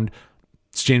sound.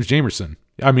 It's James Jamerson.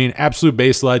 I mean, absolute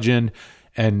bass legend,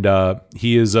 and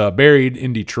he is buried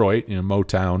in Detroit,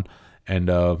 Motown, and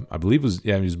I believe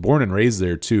he was born and raised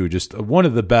there too. Just one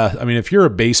of the best. I mean, if you're a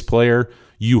bass player,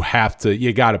 you got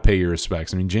to pay your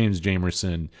respects. I mean, James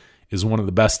Jamerson is one of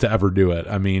the best to ever do it.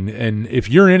 I mean, and if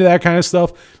you're into that kind of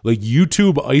stuff, like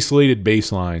YouTube isolated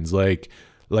bass lines, like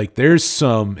there's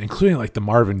some, including like the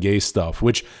Marvin Gaye stuff,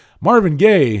 which Marvin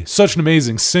Gaye, such an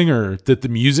amazing singer that the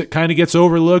music kind of gets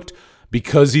overlooked.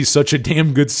 because he's such a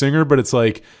damn good singer, but it's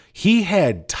like he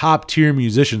had top tier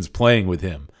musicians playing with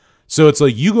him. So it's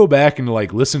like you go back and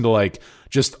like listen to like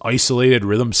just isolated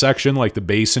rhythm section, like the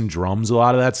bass and drums, a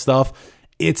lot of that stuff.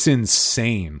 It's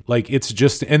insane. Like it's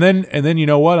just, and then you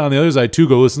know what? On the other side too,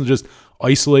 go listen to just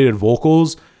isolated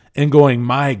vocals and going,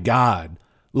 my God,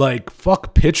 like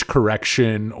fuck pitch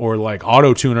correction or like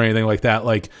auto tune or anything like that.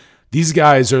 Like these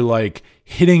guys are like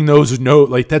hitting those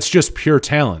notes. Like that's just pure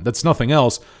talent. That's nothing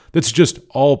else. That's just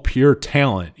all pure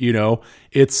talent. You know,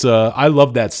 it's, I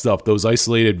love that stuff, those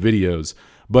isolated videos.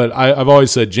 But I've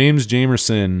always said James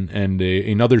Jamerson and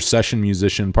another session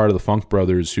musician, part of the Funk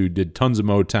Brothers, who did tons of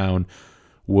Motown,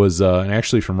 was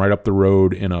actually from right up the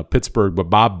road in Pittsburgh, but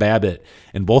Bob Babbitt.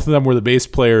 And both of them were the bass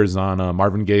players on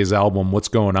Marvin Gaye's album, What's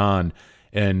Going On?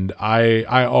 And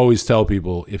I always tell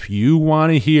people, if you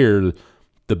want to hear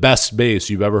the best bass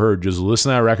you've ever heard, just listen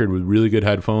to that record with really good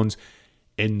headphones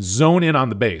and zone in on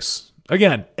the bass.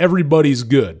 Again, everybody's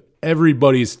good.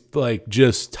 Everybody's like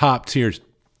just top tier,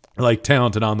 like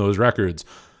talented on those records.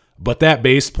 But that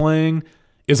bass playing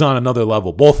is on another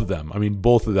level. Both of them. I mean,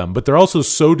 both of them. But they're also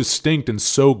so distinct and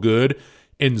so good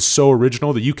and so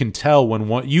original that you can tell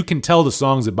you can tell the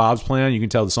songs that Bob's playing on, you can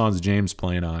tell the songs that James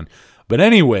playing on. But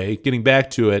anyway, getting back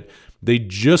to it, they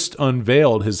just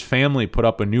unveiled, his family put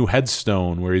up a new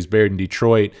headstone where he's buried in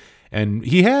Detroit. And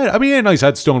he had a nice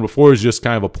headstone before. It was just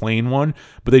kind of a plain one.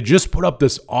 But they just put up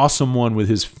this awesome one with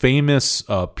his famous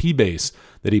P-bass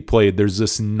that he played. There's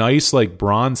this nice like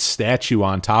bronze statue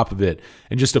on top of it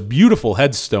and just a beautiful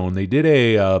headstone. They did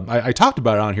I talked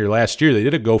about it on here last year. They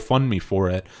did a GoFundMe for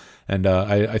it, and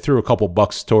I threw a couple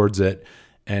bucks towards it.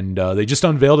 And they just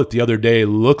unveiled it the other day. It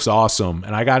looks awesome,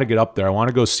 and I got to get up there. I want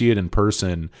to go see it in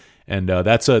person. And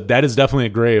that is definitely a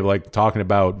grave. Like talking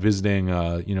about visiting,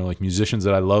 like musicians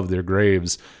that I love, their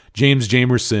graves. James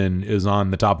Jamerson is on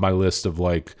the top of my list of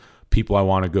like people I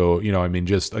want to go.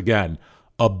 Just again,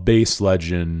 a bass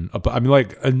legend. I mean,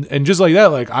 like, and just like that,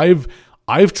 like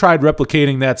I've tried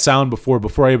replicating that sound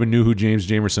before I even knew who James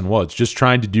Jamerson was. Just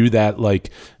trying to do that like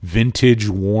vintage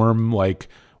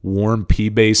warm P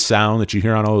bass sound that you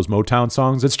hear on all those Motown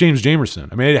songs. That's James Jamerson.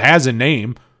 I mean, it has a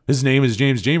name. His name is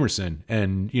James Jamerson.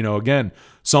 And, again,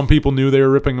 some people knew they were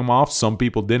ripping him off. Some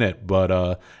people didn't.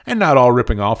 But, and not all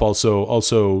ripping off,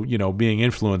 also, being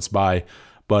influenced by,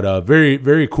 but very,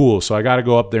 very cool. So I got to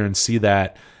go up there and see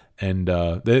that. And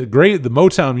the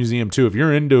Motown Museum, too. If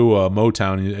you're into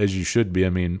Motown, as you should be, I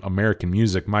mean, American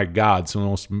music, my God. So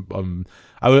almost,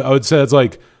 I would say it's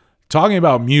like, talking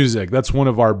about music, that's one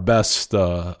of our best,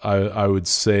 I would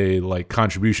say, like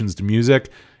contributions to music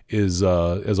is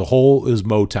as a whole is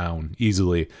Motown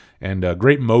easily. And a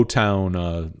great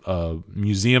Motown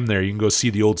museum there. You can go see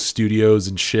the old studios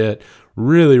and shit.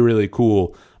 Really, really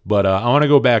cool. But I want to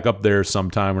go back up there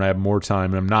sometime when I have more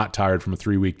time and I'm not tired from a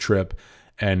 3-week trip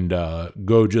and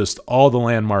go just all the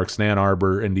landmarks in Ann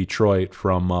Arbor and Detroit,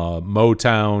 from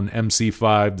Motown,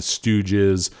 MC5, the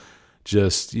Stooges.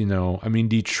 Just,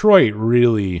 Detroit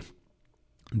really,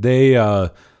 they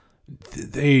are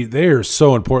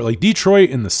so important. Like Detroit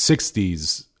in the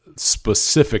 60s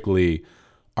specifically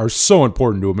are so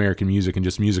important to American music and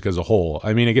just music as a whole.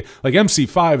 I mean, again, like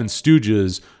MC5 and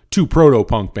Stooges, two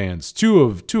proto-punk bands, two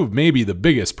of maybe the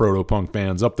biggest proto-punk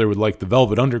bands, up there with like the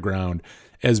Velvet Underground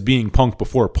as being punk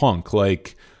before punk.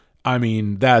 Like, I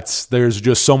mean, there's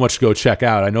just so much to go check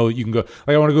out. I know you can go,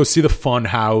 like, I want to go see the Fun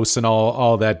House and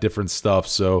all that different stuff.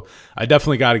 So I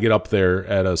definitely got to get up there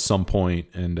at some point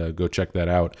and go check that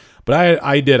out. But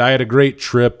I had a great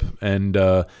trip, and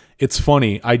it's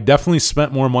funny. I definitely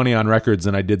spent more money on records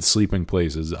than I did sleeping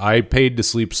places. I paid to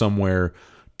sleep somewhere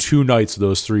 2 nights of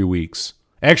those 3 weeks.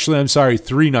 Actually, I'm sorry,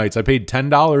 3 nights. I paid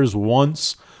 $10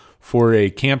 once for a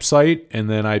campsite, and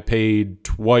then I paid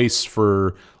twice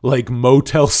for like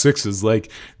Motel 6s,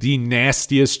 like the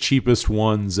nastiest, cheapest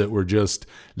ones that were just,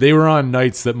 they were on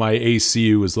nights that my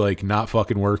AC was like not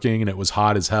fucking working and it was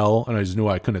hot as hell and I just knew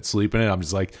I couldn't sleep in it. I'm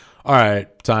just like, all right,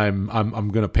 I'm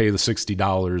going to pay the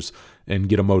 $60 and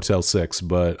get a Motel 6.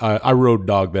 But I road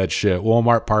dog that shit.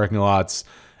 Walmart parking lots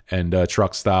and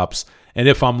truck stops. And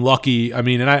if I'm lucky, I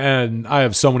mean, and I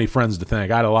have so many friends to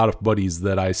thank. I had a lot of buddies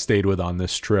that I stayed with on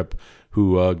this trip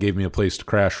who gave me a place to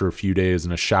crash for a few days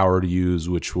and a shower to use,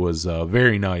 which was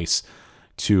very nice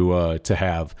to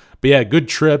have. But yeah, good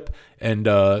trip. And,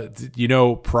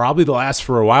 probably to last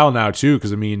for a while now too.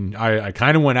 Cause I mean, I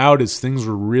kind of went out as things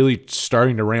were really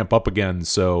starting to ramp up again.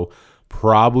 So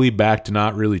probably back to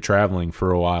not really traveling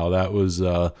for a while. That was,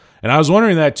 and I was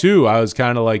wondering that too. I was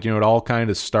kind of like, it all kind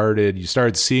of started, you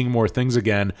started seeing more things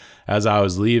again as I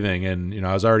was leaving, and,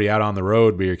 I was already out on the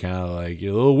road, but you're kind of like,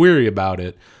 you're a little weary about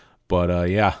it. But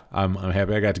yeah, I'm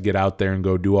happy I got to get out there and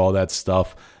go do all that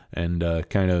stuff and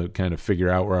kind of figure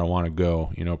out where I want to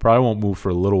go. Probably won't move for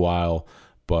a little while,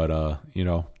 but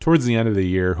towards the end of the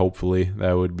year, hopefully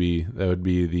that would be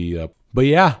the. But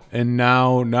yeah, and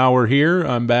now we're here.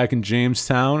 I'm back in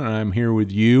Jamestown, and I'm here with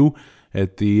you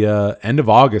at the end of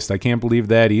August. I can't believe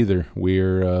that either.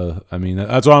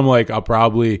 That's why I'm like,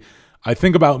 I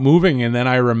think about moving, and then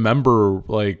I remember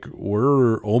like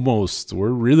we're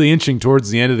really inching towards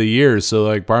the end of the year. So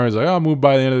like part of me's like, oh, I'll move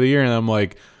by the end of the year, and I'm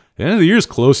like, the end of the year is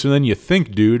closer than you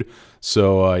think, dude.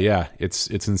 So yeah, it's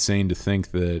insane to think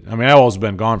that. I've also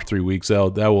been gone for 3 weeks.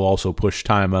 That will also push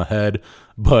time ahead.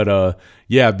 But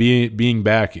yeah, being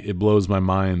back, it blows my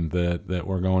mind that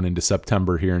we're going into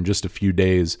September here in just a few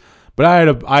days. But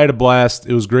I had a blast.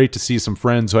 It was great to see some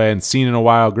friends who I hadn't seen in a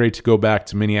while. Great to go back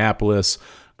to Minneapolis.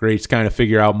 Great to kind of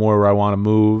figure out more where I want to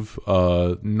move.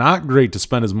 Not great to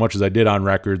spend as much as I did on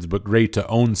records, but great to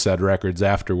own said records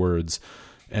afterwards.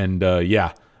 And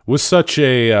yeah, was such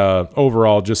a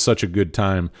overall just such a good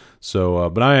time. So,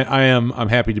 but I'm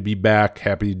happy to be back.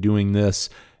 Happy doing this.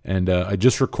 And I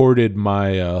just recorded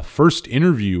my first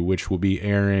interview, which will be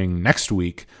airing next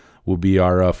week. Will be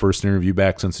our first interview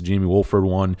back since the Jamie Wolford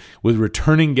one, with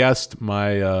returning guest,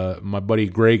 my buddy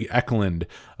Greg Eklund,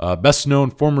 best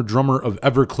known former drummer of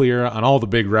Everclear on all the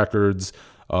big records.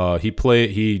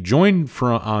 He joined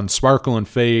on Sparkle and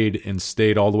Fade and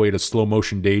stayed all the way to Slow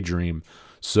Motion Daydream.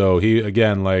 So he,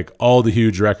 again, like all the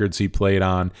huge records he played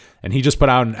on, and he just put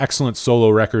out an excellent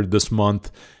solo record this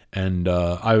month.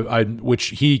 And which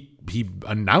he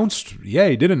announced,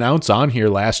 he did announce on here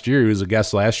last year. He was a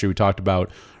guest last year. We talked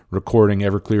about recording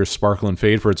Everclear Sparkle and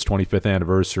Fade for its 25th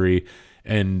anniversary.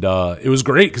 And it was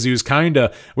great because he was we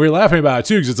were laughing about it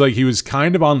too, because it's like he was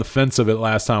kind of on the fence of it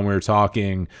last time we were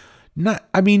talking.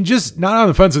 Just not on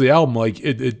the fence of the album. Like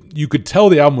you could tell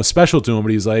the album was special to him,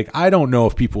 but he's like, I don't know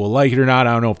if people will like it or not.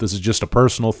 I don't know if this is just a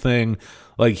personal thing.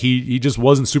 Like he just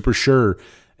wasn't super sure.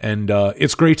 And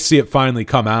it's great to see it finally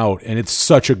come out, and it's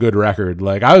such a good record.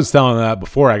 Like I was telling him that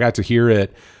before I got to hear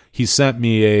it, he sent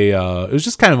me it was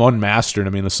just kind of unmastered.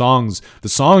 The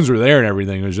songs were there and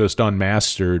everything. It was just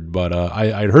unmastered, but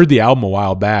I'd heard the album a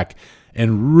while back,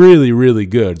 and really, really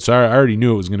good. So I already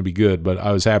knew it was going to be good, but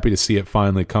I was happy to see it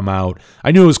finally come out.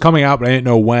 I knew it was coming out, but I didn't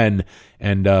know when.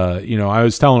 And, I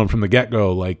was telling him from the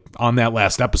get-go, like on that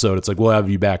last episode, it's like, we'll have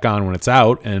you back on when it's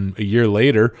out. And a year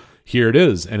later, here it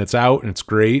is, and it's out, and it's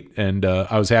great, and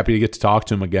I was happy to get to talk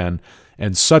to him again.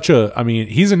 And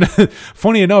he's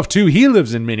funny enough too. He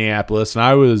lives in Minneapolis, and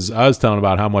I was telling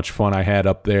about how much fun I had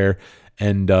up there,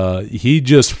 and he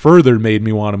just further made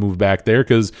me want to move back there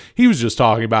because he was just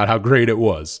talking about how great it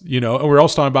was, and we're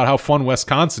also talking about how fun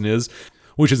Wisconsin is,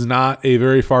 which is not a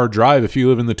very far drive if you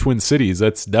live in the Twin Cities.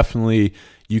 That's definitely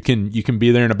you can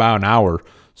be there in about an hour.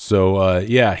 So,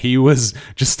 yeah, he was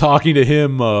just talking to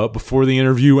him before the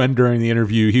interview and during the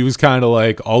interview. He was kind of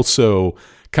like also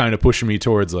kind of pushing me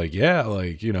towards like, yeah,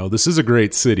 like, this is a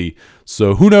great city.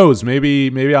 So who knows?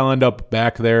 Maybe I'll end up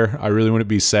back there. I really wouldn't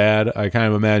be sad. I kind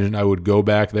of imagine I would go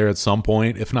back there at some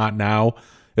point, if not now,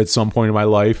 at some point in my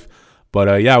life.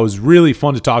 But, yeah, it was really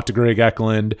fun to talk to Greg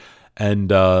Eklund.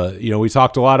 And, we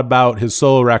talked a lot about his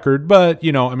solo record, but,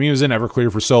 he was in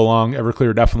Everclear for so long.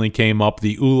 Everclear definitely came up.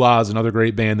 The Oolah is another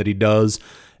great band that he does.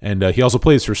 And he also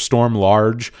plays for Storm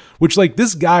Large, which, like,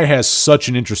 this guy has such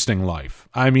an interesting life.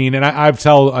 I've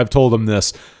told him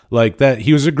this, like, that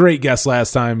he was a great guest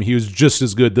last time. He was just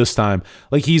as good this time.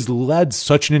 Like, he's led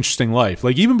such an interesting life.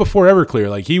 Like, even before Everclear,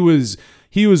 like, he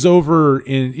was over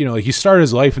in, he started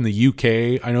his life in the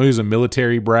UK. I know he was a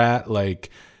military brat, like,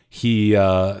 he,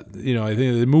 I think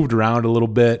they moved around a little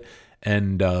bit,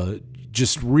 and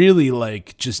just really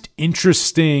like just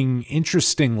interesting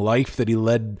life that he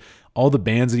led. All the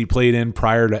bands that he played in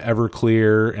prior to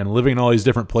Everclear, and living in all these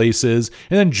different places,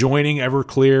 and then joining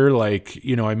Everclear, like,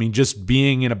 just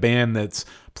being in a band that's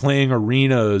playing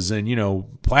arenas and,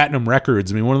 platinum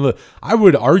records. I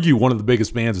would argue one of the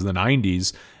biggest bands in the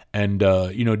 90s. And,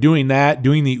 doing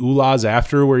the Oolahs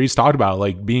after, where he's talked about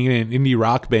like being in an indie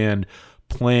rock band,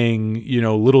 playing,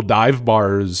 little dive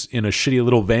bars in a shitty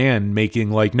little van,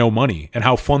 making like no money, and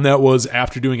how fun that was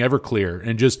after doing Everclear,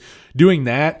 and just doing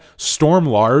that. Storm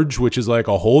Large, which is like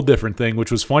a whole different thing,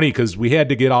 which was funny because we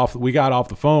got off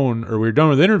the phone, or we were done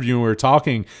with the interview, and we were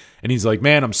talking, and he's like,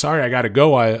 man, I'm sorry, I got to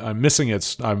go. I'm missing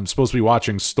it. I'm supposed to be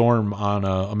watching Storm on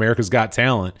America's Got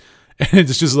Talent. And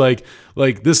it's just like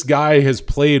this guy has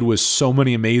played with so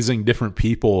many amazing different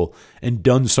people and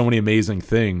done so many amazing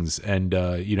things. And,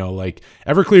 like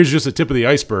Everclear is just the tip of the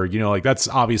iceberg, like that's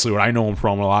obviously what I know him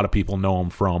from. A lot of people know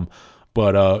him from,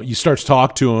 But you start to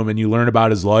talk to him and you learn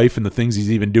about his life and the things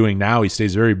he's even doing now. He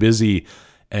stays very busy,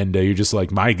 and you're just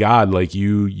like, my God, like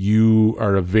you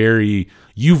are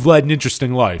you've led an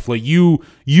interesting life. Like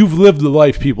you've lived the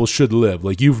life people should live.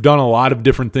 Like you've done a lot of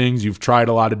different things. You've tried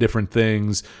a lot of different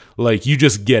things. Like you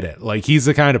just get it. Like he's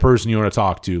the kind of person you want to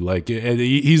talk to. Like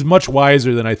he's much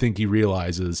wiser than I think he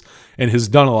realizes, and has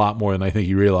done a lot more than I think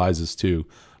he realizes too.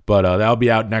 But that'll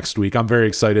be out next week. I'm very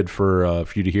excited for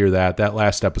you to hear that. That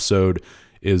last episode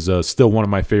is still one of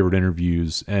my favorite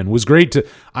interviews, and was great to.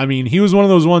 I mean, he was one of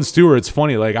those ones too where it's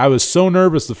funny. Like I was so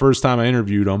nervous the first time I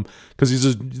interviewed him because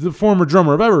he's the former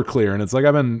drummer of Everclear, and it's like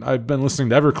I've been listening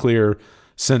to Everclear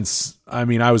since I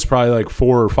was probably like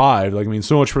 4 or 5. Like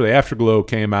so much for the Afterglow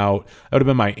came out. That would have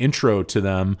been my intro to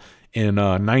them in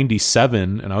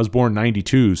 '97, and I was born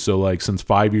 '92, so like since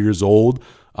 5 years old.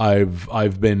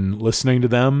 I've been listening to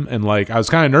them, and like I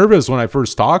was kind of nervous when I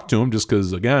first talked to him just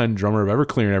because, again, drummer of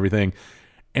Everclear and everything.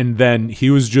 And then he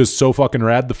was just so fucking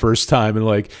rad the first time, and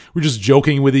like we're just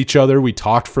joking with each other. We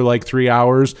talked for like 3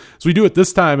 hours. So we do it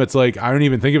this time. It's like I don't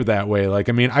even think of it that way. Like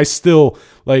I still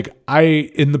like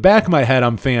in the back of my head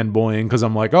I'm fanboying because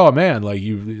I'm like, oh man, like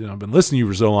I've been listening to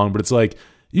you for so long, but it's like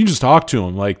you can just talk to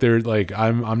him. Like they're like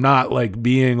I'm not like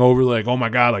being over like, oh my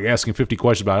God, like asking 50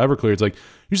 questions about Everclear. It's like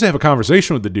you just have a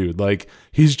conversation with the dude. Like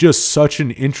he's just such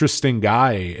an interesting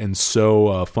guy and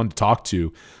so fun to talk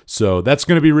to. So that's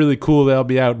going to be really cool. That'll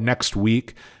be out next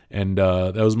week. And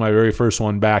that was my very first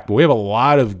one back. But we have a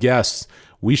lot of guests.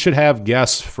 We should have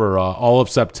guests for all of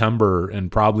September and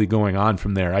probably going on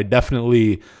from there. I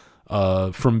definitely,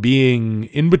 from being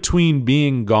in between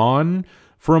being gone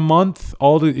for a month,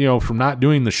 from not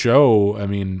doing the show. I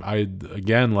mean,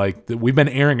 we've been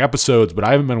airing episodes, but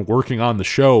I haven't been working on the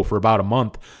show for about a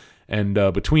month. And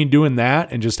between doing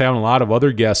that and just having a lot of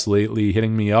other guests lately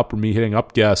hitting me up or me hitting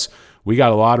up guests, we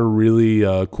got a lot of really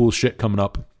cool shit coming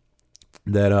up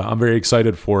that I'm very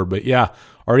excited for. But yeah,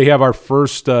 already have our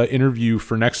first interview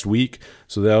for next week,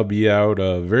 so that'll be out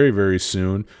very, very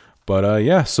soon. But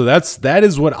yeah, so that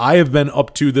is what I have been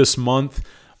up to this month.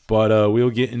 But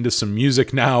we'll get into some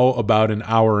music now about an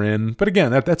hour in. But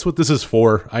again, that's what this is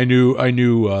for. I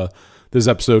knew this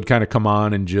episode kind of come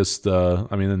on and just,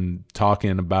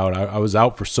 talking about, I was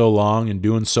out for so long and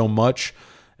doing so much.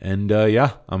 And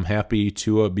yeah, I'm happy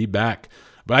to be back.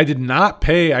 But I did not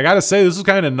pay. I got to say, this is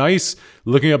kind of nice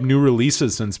looking up new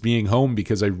releases since being home,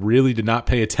 because I really did not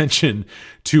pay attention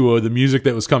to the music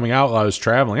that was coming out while I was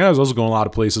traveling. And I was also going a lot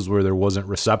of places where there wasn't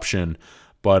reception.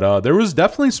 But there was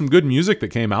definitely some good music that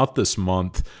came out this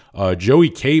month.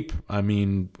 Joey Cape,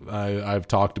 I've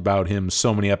talked about him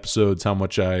so many episodes, how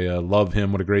much I love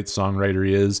him, what a great songwriter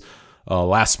he is.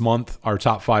 Last month, our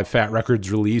top 5 Fat Records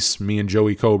release, me and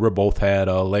Joey Cobra both had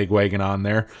Legwagon on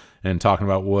there, and talking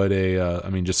about what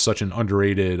just such an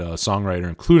underrated songwriter,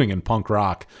 including in punk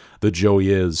rock, that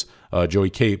Joey is, Joey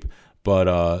Cape.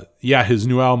 But yeah, his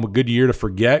new album, A Good Year to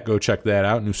Forget, go check that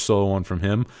out. New solo one from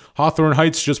him. Hawthorne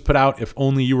Heights just put out If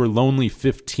Only You Were Lonely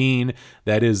 15.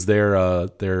 That is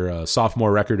their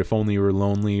sophomore record, If Only You Were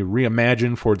Lonely,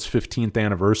 reimagined for its 15th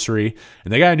anniversary.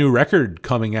 And they got a new record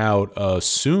coming out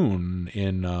soon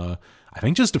in, I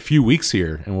think, just a few weeks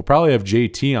here. And we'll probably have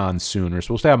JT on soon. We're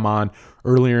supposed to have him on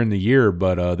earlier in the year,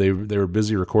 but they were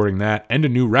busy recording that and a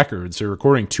new record. So they're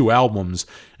recording 2 albums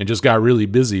and just got really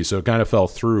busy, so it kind of fell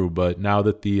through. But now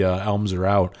that the albums are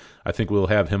out, I think we'll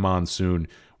have him on soon,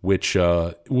 which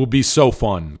will be so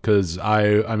fun, because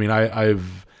I've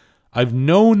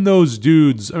known those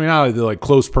dudes. I mean, not they're like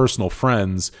close personal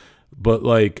friends, but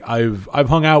like I've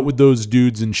hung out with those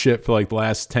dudes and shit for like the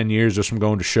last 10 years just from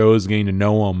going to shows, getting to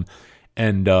know them.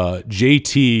 And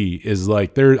JT is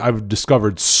like, I've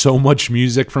discovered so much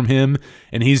music from him,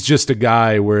 and he's just a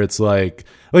guy where it's like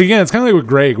again, it's kind of like with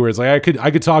Greg, where it's like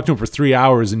I could talk to him for 3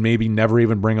 hours and maybe never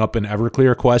even bring up an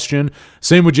Everclear question.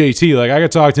 Same with JT, like I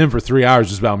could talk to him for 3 hours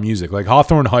just about music. Like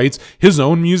Hawthorne Heights, his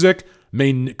own music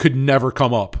could never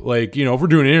come up. Like, if we're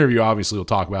doing an interview, obviously we'll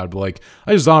talk about it, but like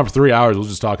I just thought for 3 hours we'll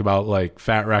just talk about like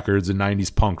Fat Records and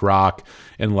 90s punk rock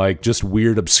and like just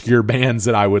weird obscure bands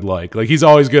that I would like. Like he's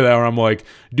always good at that, where I'm like,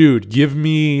 dude, give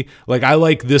me, like, I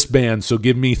like this band, so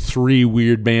give me 3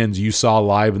 weird bands you saw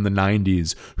live in the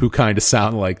 90s who kind of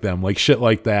sound like them, like shit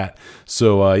like that.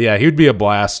 So yeah, he'd be a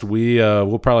blast.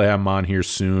 We'll probably have him on here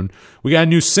soon. We got a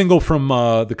new single from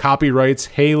the Copyrights,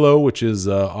 Halo, which is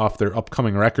off their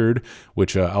upcoming record,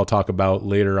 which I'll talk about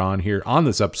later on here on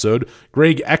this episode.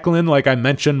 Greg Eklund, like I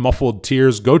mentioned, Muffled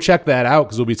Tears. Go check that out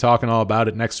because we'll be talking all about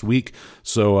it next week.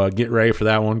 So get ready for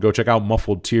that one. Go check out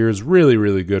Muffled Tears. Really,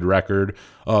 really good record.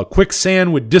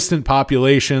 Quicksand with Distant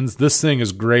Populations. This thing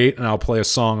is great, and I'll play a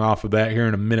song off of that here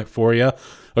in a minute for you.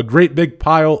 A Great Big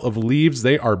Pile of Leaves.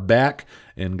 They are back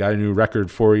and got a new record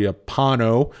for you.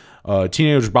 Pano.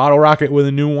 Teenage Bottle Rocket with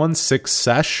a new one, Six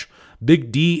Sesh.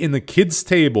 Big D in the Kids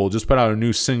Table just put out a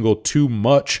new single, Too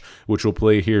Much, which we'll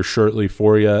play here shortly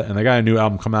for you. And they got a new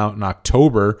album come out in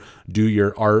October, Do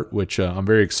Your Art, which I'm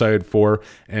very excited for.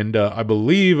 And I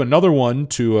believe another one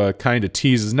to kind of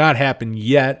tease has not happened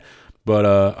yet, but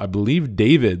I believe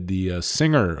David, the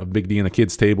singer of Big D in the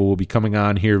Kids Table, will be coming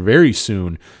on here very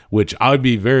soon, which I would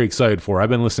be very excited for. I've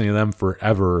been listening to them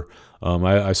forever.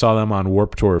 I saw them on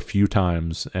Warped Tour a few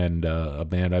times, and a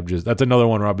band that's another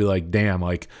one where I'll be like, damn,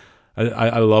 like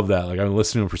I love that. Like I've been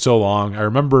listening to them for so long.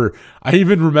 I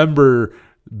even remember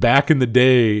back in the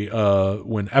day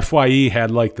when FYE had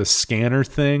like the scanner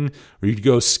thing where you'd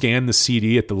go scan the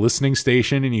CD at the listening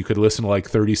station and you could listen to like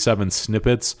 30-second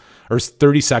snippets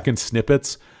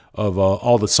of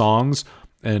all the songs.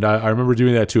 And I remember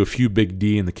doing that to a few Big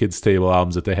D and the Kids Table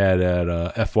albums that they had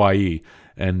at FYE.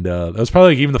 And that was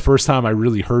probably like even the first time I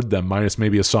really heard them, minus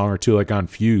maybe a song or two like on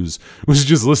Fuse, was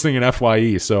just listening in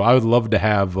FYE. So I would love to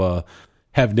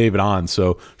have David on.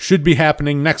 So should be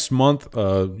happening next month.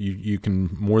 You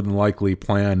can more than likely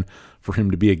plan for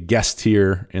him to be a guest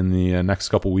here in the next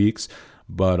couple weeks.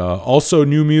 But also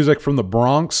new music from the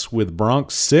Bronx with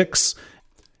Bronx 6.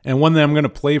 And one that I'm going to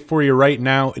play for you right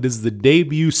now, it is the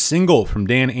debut single from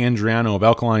Dan Andriano of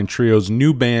Alkaline Trio's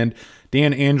new band,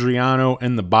 Dan Andriano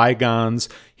and the Bygones.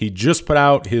 He just put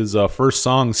out his first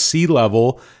song, Sea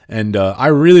Level, and I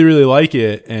really, really like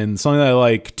it. And something that I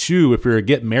like, too, if you're a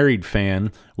Get Married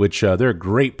fan, which they're a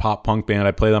great pop-punk band.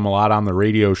 I play them a lot on the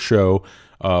radio show.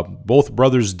 Both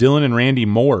brothers Dylan and Randy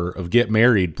Moore of Get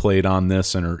Married played on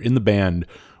this and are in the band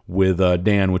with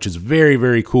Dan, which is very,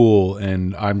 very cool,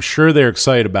 and I'm sure they're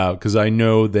excited about because I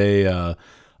know they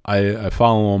I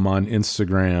follow them on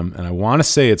Instagram, and I want to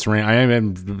say it's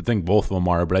Randy. I think both of them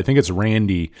are, but I think it's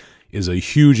Randy is a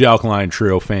huge Alkaline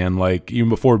Trio fan, like even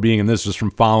before being in this, just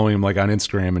from following him like on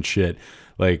Instagram and shit.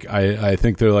 Like I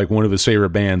think they're like one of his favorite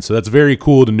bands, so that's very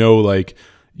cool to know, like,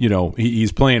 you know,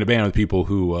 he's playing a band with people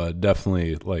who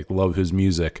definitely like love his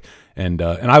music. And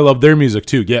I love their music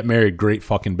too. Get Married, great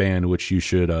fucking band, which you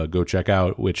should go check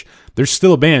out. Which they're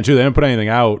still a band too. They haven't put anything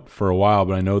out for a while,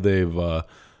 but I know they've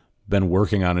been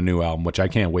working on a new album, which I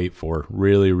can't wait for.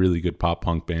 Really, really good pop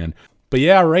punk band. But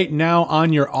yeah, right now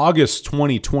on your August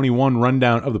 2021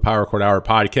 rundown of the Power Chord Hour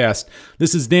podcast,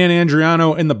 this is Dan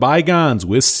Andriano and the Bygones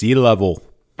with Sea Level.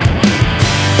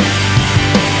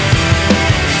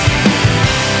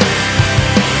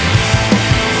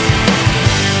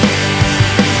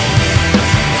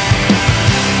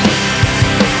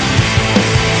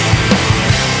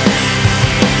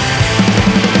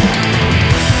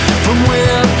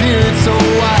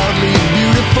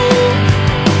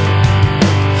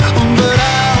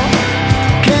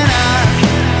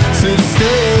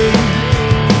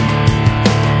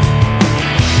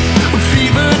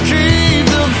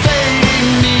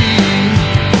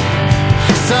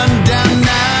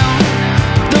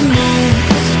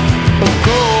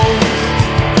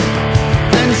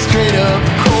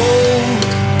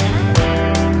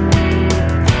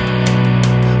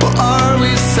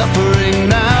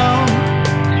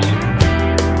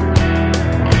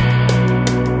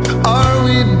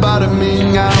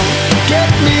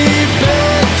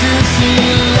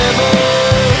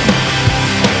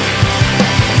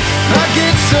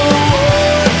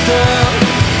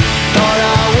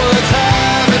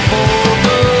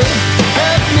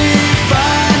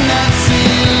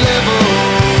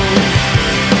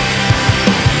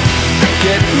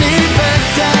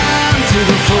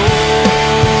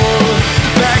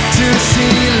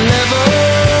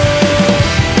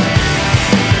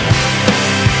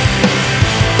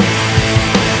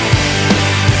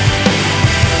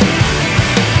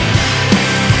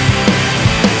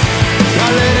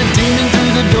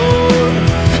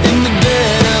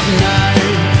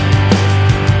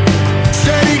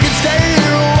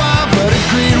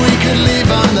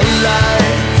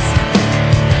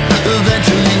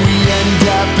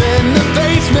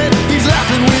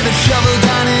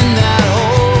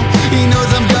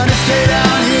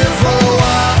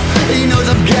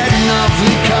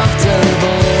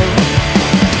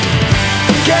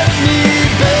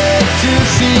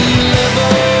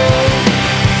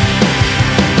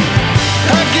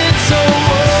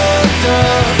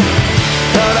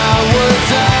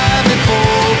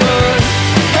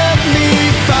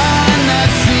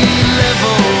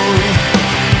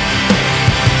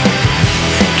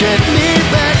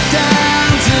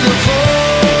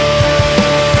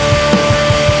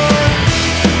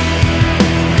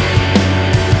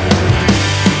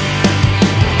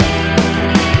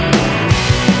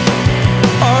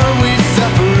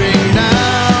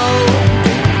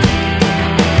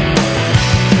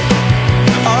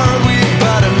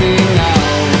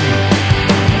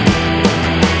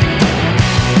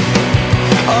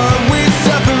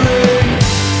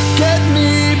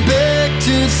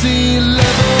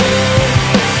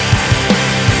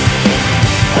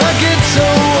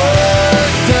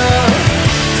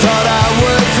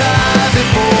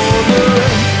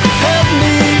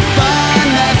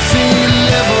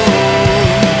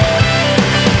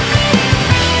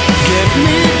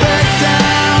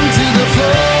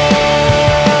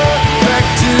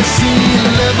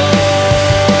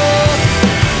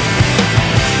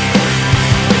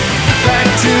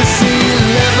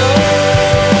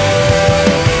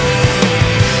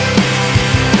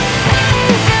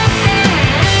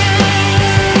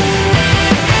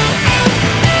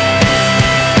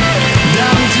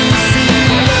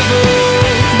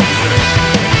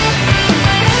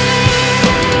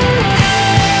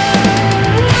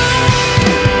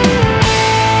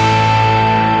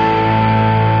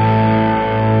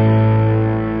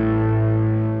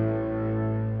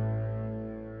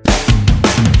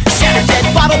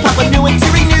 Bottle pop a new and to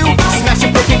renew. Smash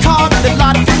a broken car with a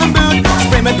lot of in the mood.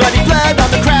 Spray my bloody blood on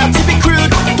the crowd to be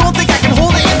crude. Don't think I can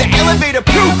hold it in the elevator,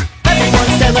 puke.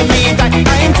 Everyone's telling me that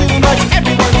I am too much.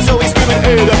 Everyone's always screaming,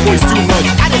 hey, that boy's too much.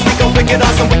 I just think I'm wicked,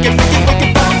 awesome, wicked, wicked, wicked,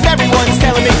 fun. Everyone's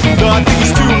telling me, no, I think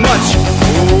he's too much.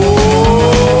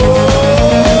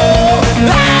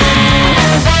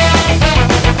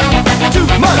 Too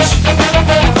much.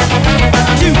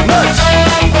 Too much.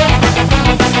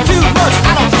 Too much.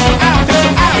 I don't think so, I don't think so,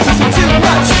 I don't think so. Too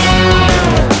much.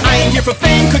 I ain't here for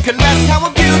fame, could care less how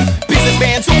I'm viewed.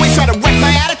 Businessman's always try to wreck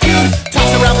my attitude.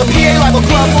 Toss around the PA rival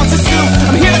club wants to sue.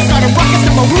 I'm here to start a ruckus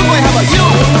in my room, boy, how about you?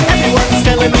 Everyone's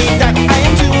telling me that I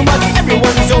am too much.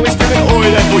 Everyone's always screaming, oi,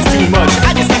 that boy's too much.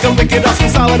 I just think I'm wicked, awesome,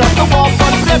 solid off the wall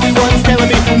fun. But everyone's telling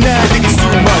me, nah, I think it's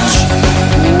too much.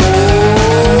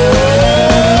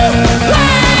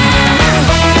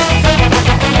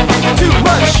 Too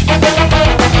much.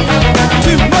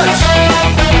 Too much.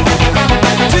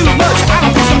 Too much. I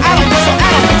don't think so, I don't think so, I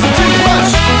don't think so. Too much.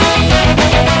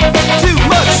 Too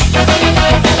much.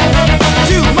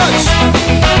 Too much.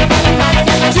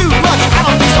 Too much. I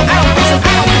don't think so, I don't think so,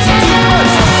 I don't think so. Too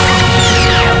much.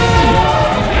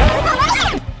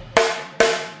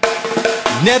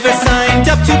 Never signed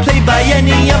up to play by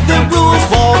any of the rules.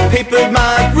 Wallpapered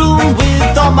my room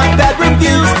with all my bad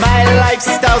reviews. My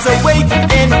lifestyle's awake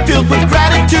and filled with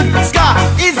gratitude. Ska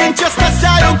isn't just a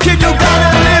sidle kid, you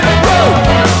gotta live. Whoa!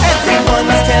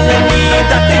 Everyone's telling me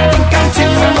that they think I'm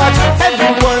too much.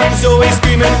 Everyone's always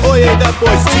screaming, oh yeah, that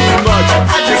boy's too much.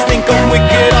 I just think I'm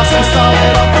wicked, awesome,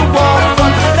 solid off the wall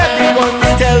front. But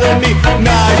everyone's telling me,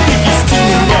 nah, I think he's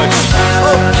too much.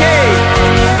 Okay,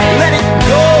 let it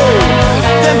go.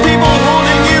 Them people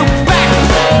holding you back.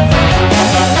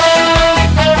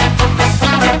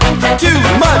 Too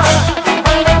much.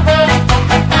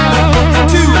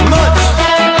 Too much.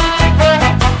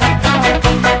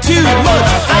 Too much.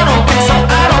 I don't think so,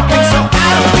 I don't think so, I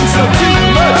don't think so. Too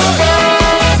much.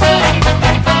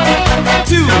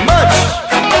 Too much.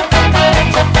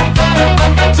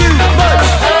 Too much.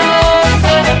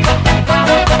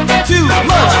 Too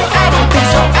much. I don't think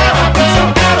so, I don't think so,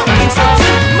 I don't think so.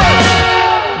 Too much.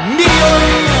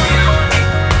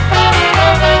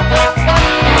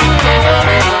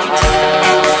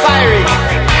 Fiery.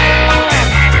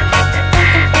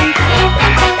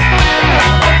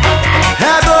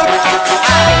 Havoc.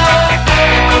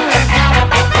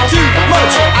 Too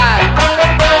much.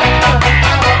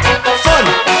 Fun.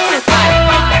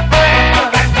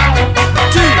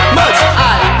 Too much.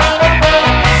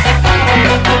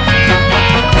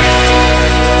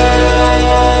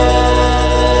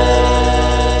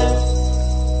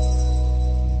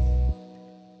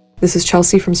 This is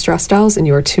Chelsea from Stress Dolls, and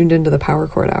you are tuned into the Power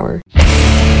Chord Hour.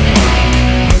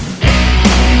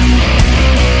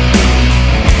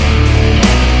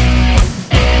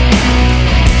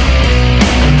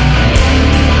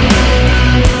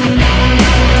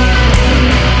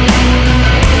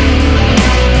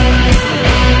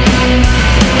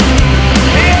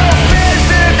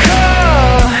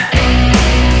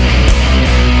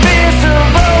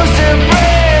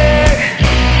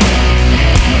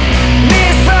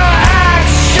 Need some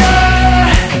action.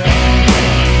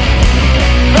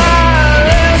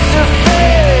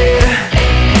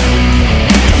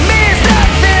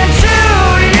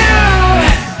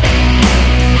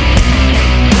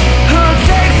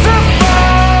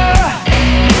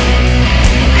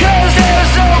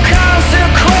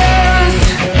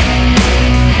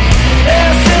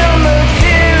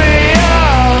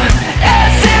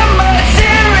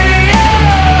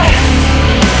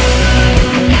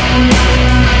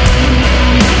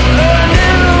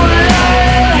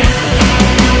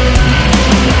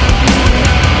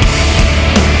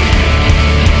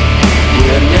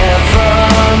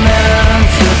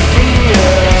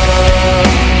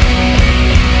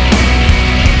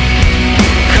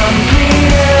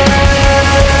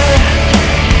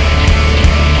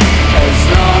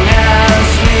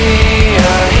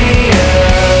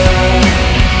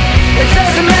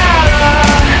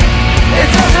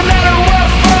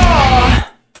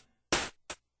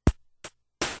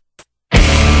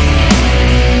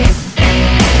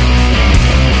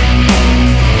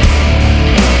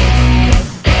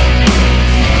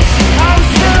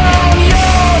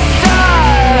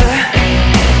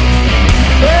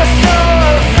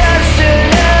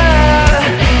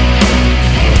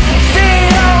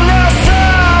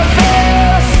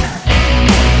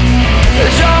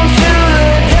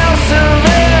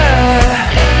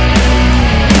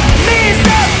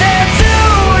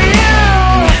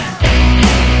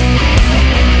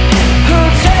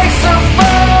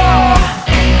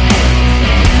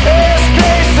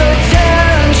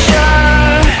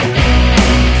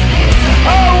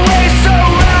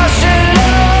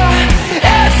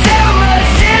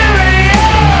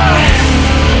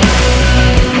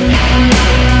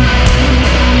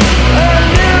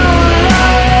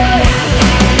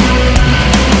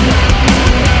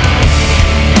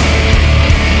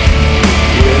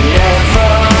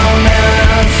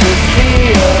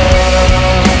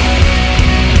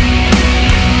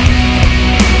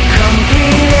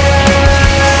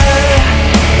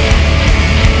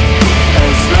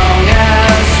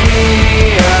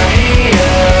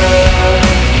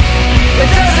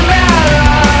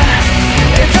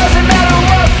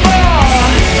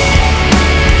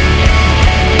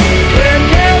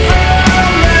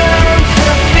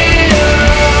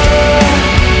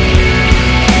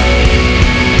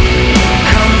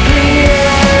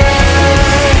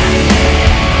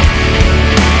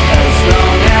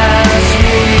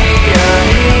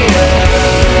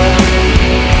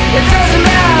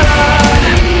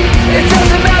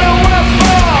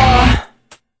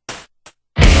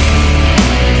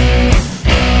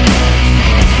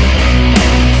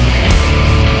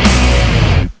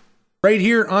 right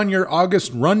here on your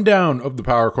August rundown of the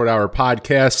Power Chord Hour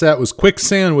podcast. That was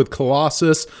Quicksand with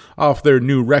Colossus off their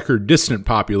new record Distant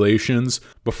Populations.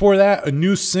 Before that, a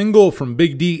new single from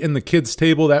Big D and the Kids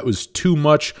Table. That was Too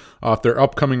Much off their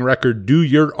upcoming record Do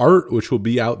Your Art, which will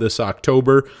be out this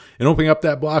October. And opening up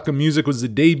that block of music was the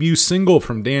debut single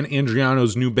from Dan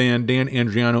Andriano's new band, Dan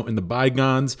Andriano and the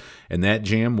Bygones, and that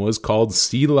jam was called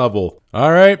Sea Level.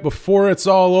 All right, before it's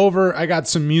all over, I got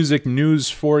some music news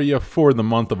for you for the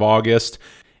month of August.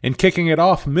 And kicking it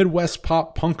off, Midwest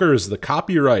pop punkers, the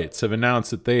Copyrights, have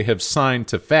announced that they have signed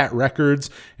to Fat Records,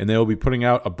 and they will be putting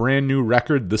out a brand new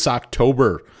record this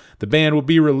October. The band will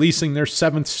be releasing their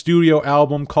 7th studio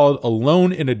album called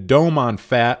Alone in a Dome on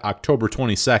Fat, October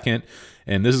 22nd.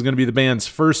 And this is going to be the band's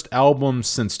first album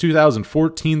since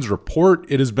 2014's Report.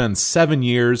 It has been 7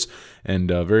 years, and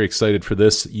very excited for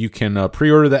this. You can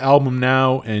pre-order the album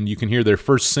now, and you can hear their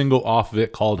first single off of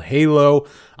it called Halo.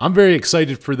 I'm very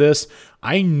excited for this.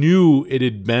 I knew it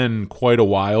had been quite a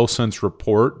while since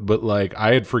Report, but like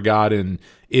I had forgotten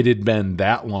it had been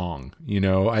that long. You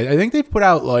know, I think they've put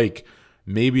out like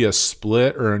maybe a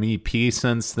split or an EP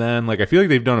since then. Like I feel like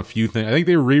they've done a few things. I think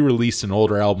they re-released an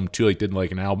older album too, like did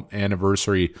like an album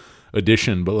anniversary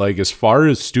edition. But like as far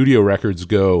as studio records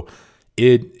go,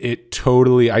 I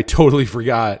totally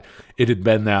forgot it had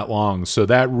been that long. So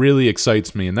that really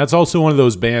excites me. And that's also one of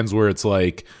those bands where it's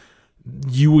like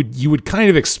you would kind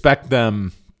of expect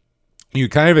them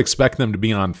to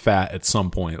be on Fat at some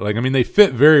point. Like I mean they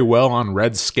fit very well on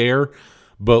Red Scare,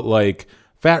 but like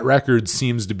Fat Records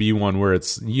seems to be one where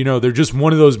it's, you know, they're just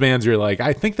one of those bands where you're like,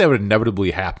 I think that would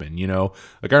inevitably happen, you know?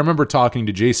 Like I remember talking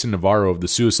to Jason Navarro of the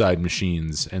Suicide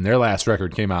Machines, and their last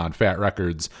record came out on Fat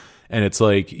Records, and it's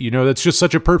like, you know, that's just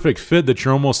such a perfect fit that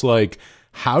you're almost like,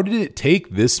 how did it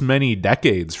take this many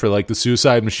decades for like the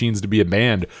Suicide Machines to be a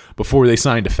band before they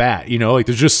signed to Fat? You know, like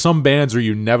there's just some bands where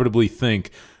you inevitably think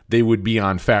they would be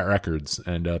on Fat Records,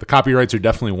 and the Copyrights are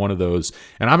definitely one of those.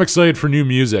 And I'm excited for new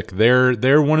music.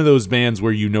 They're one of those bands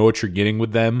where you know what you're getting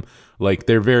with them. Like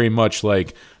they're very much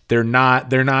like they're not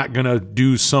gonna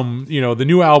do some, you know, the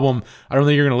new album. I don't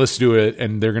think you're gonna listen to it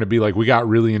and they're gonna be like, we got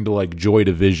really into like Joy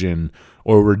Division,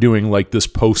 or we're doing like this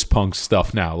post-punk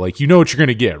stuff now. Like you know what you're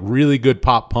gonna get. Really good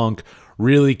pop punk,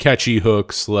 really catchy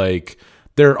hooks. Like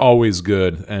they're always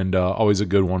good, and always a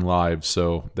good one live.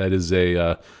 So that is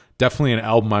definitely an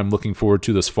album I'm looking forward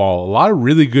to this fall. A lot of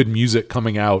really good music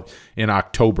coming out in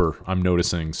October, I'm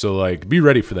noticing. So, like, be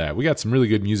ready for that. We got some really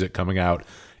good music coming out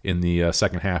in the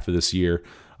second half of this year.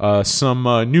 Some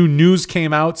new news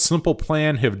came out. Simple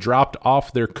Plan have dropped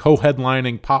off their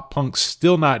co-headlining Pop Punk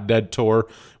Still Not Dead tour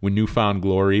with Newfound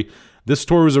Glory. This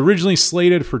tour was originally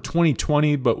slated for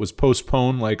 2020, but was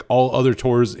postponed like all other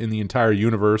tours in the entire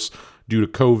universe due to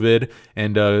COVID,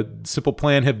 and Simple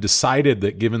Plan have decided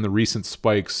that given the recent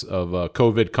spikes of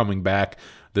COVID coming back,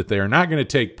 that they are not going to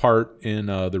take part in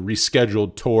the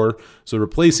rescheduled tour. So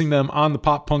replacing them on the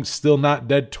Pop Punk Still Not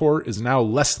Dead tour is now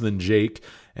Less Than Jake,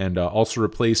 and also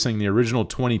replacing the original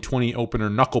 2020 opener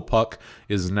Knuckle Puck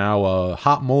is now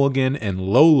Hot Mulligan and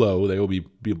Lolo. They will be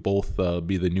both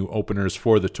be the new openers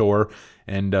for the tour.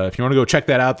 And if you want to go check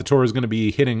that out, the tour is going to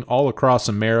be hitting all across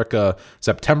America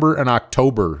September and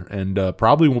October. And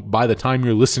probably by the time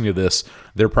you're listening to this,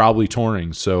 they're probably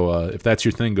touring. So if that's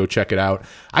your thing, go check it out.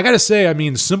 I got to say, I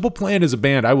mean, Simple Plan is a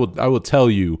band, I will tell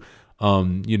you,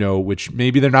 you know, which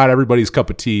maybe they're not everybody's cup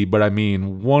of tea, but I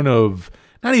mean,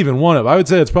 not even one of, I would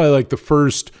say it's probably like the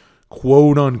first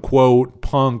quote unquote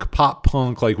pop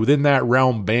punk, like within that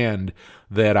realm band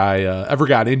that I ever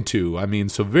got into. I mean,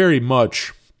 so very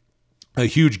much a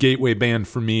huge gateway band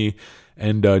for me.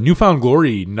 And Newfound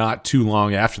Glory not too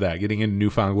long after that, getting into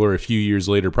Newfound Glory a few years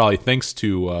later, probably thanks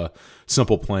to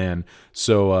Simple Plan.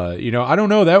 So, you know, I don't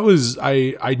know. That was,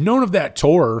 I'd known of that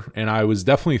tour, and I was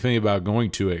definitely thinking about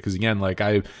going to it. Because again, like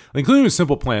including with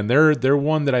Simple Plan, they're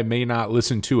one that I may not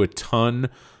listen to a ton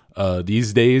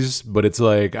these days, but it's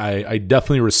like I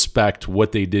definitely respect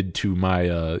what they did to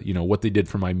my you know, what they did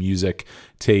for my music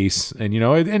tastes, and you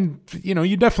know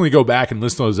you definitely go back and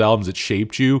listen to those albums that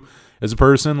shaped you as a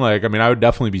person. Like I mean, I would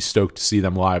definitely be stoked to see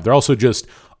them live. They're also just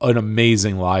an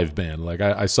amazing live band. Like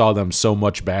I saw them so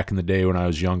much back in the day when I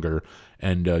was younger,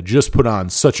 and just put on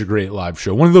such a great live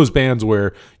show. One of those bands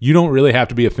where you don't really have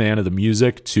to be a fan of the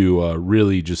music to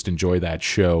really just enjoy that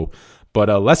show. But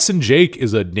Less Than Jake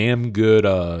is a damn good,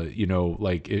 you know,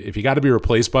 like if you got to be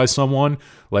replaced by someone,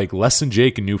 like Less Than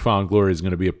Jake and Newfound Glory is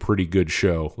going to be a pretty good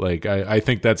show. Like I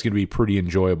think that's going to be pretty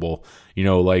enjoyable. You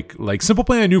know, like Simple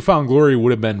Plan and Newfound Glory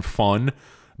would have been fun,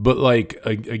 but like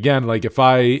again, like if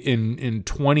I in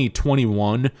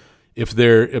 2021, if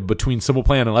they're between Simple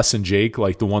Plan and Less Than Jake,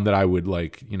 like the one that I would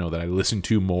like, you know, that I listen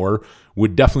to more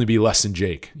would definitely be Less Than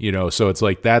Jake, you know. So it's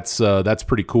like that's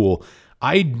pretty cool.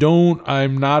 I don't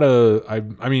even want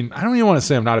to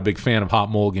say I'm not a big fan of Hot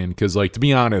Mulligan, because, like, to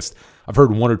be honest, I've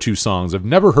heard one or two songs. I've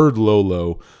never heard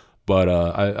Lolo, but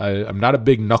I'm not a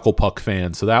big Knuckle Puck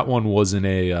fan, so that one wasn't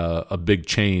a big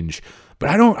change. But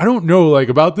I don't know, like,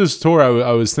 about this tour.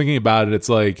 I was thinking about it. It's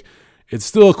like, it's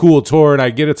still a cool tour, and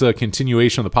I get it's a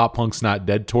continuation of the Pop Punk's Not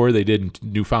Dead tour they did in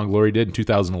Newfound Glory did in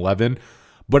 2011.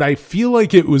 But I feel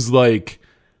like it was like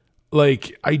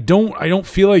I don't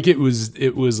feel like it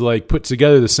was like put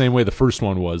together the same way the first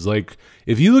one was. Like,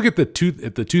 if you look at the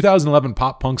 2011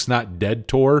 Pop Punk's Not Dead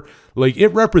tour, like, it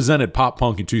represented pop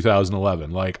punk in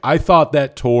 2011. Like, I thought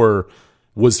that tour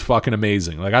was fucking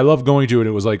amazing. Like, I love going to it.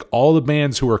 It was like all the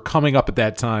bands who were coming up at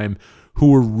that time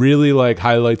who were really like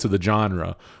highlights of the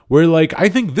genre. Where, like, I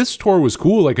think this tour was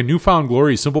cool. Like, a Newfound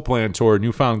Glory Simple Plan tour,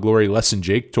 Newfound Glory Less Than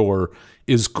Jake tour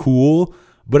is cool.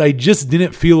 But I just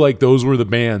didn't feel like those were the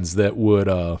bands that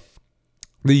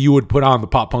you would put on the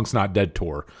Pop Punk's Not Dead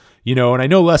tour, you know. And I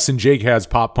know Less Than Jake has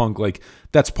pop punk, like,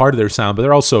 that's part of their sound, but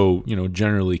they're also, you know,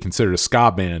 generally considered a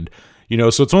ska band, you know.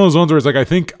 So it's one of those ones where it's like, I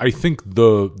think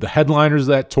the headliners of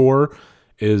that tour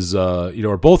is you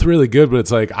know, are both really good, but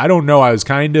it's like, I don't know.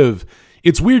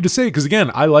 It's weird to say, because again,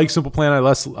 I like Simple Plan, I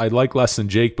like Less Than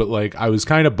Jake, but like, I was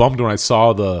kind of bummed when I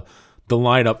saw the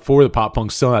lineup for the Pop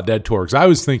Punk Still Not Dead tour, because I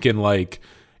was thinking, like,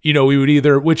 you know, we would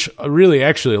either, which really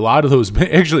actually a lot of those,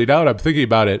 actually now that I'm thinking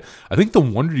about it, I think the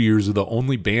Wonder Years are the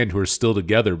only band who are still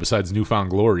together besides Newfound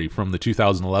Glory from the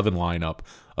 2011 lineup.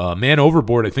 Man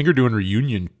Overboard, I think, are doing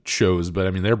reunion shows, but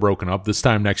I mean, they're broken up. This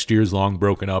time next year is long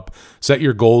broken up. Set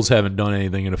Your Goals haven't done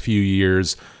anything in a few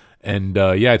years. And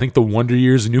yeah, I think the Wonder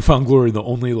Years and Newfound Glory are the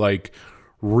only, like,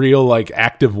 real, like,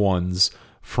 active ones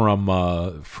from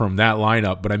that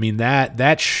lineup. But I mean,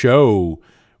 that show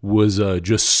was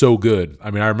just so good. I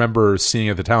mean, I remember seeing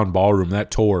at the Town Ballroom that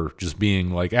tour just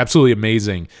being, like, absolutely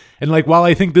amazing. And, like, while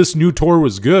I think this new tour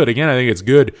was good, again, I think it's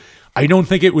good, I don't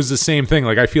think it was the same thing.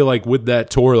 Like, I feel like with that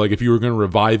tour, like, if you were going to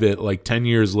revive it, like, 10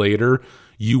 years later,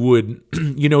 you would,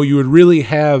 you know, you would really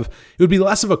have, it would be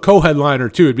less of a co-headliner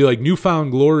too. It'd be like Newfound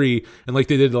Glory, and like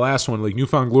they did the last one, like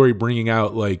Newfound Glory bringing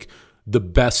out, like, the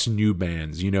best new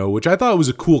bands, you know, which I thought was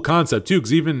a cool concept too,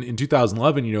 because even in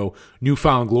 2011, you know,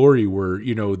 Newfound Glory were,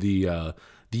 you know, the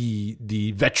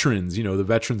veterans, you know, the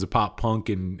veterans of pop punk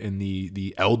and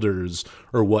the elders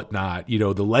or whatnot, you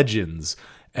know, the legends.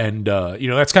 And, you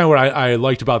know, that's kind of what I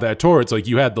liked about that tour. It's like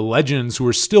you had the legends who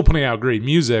were still putting out great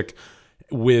music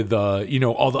with, you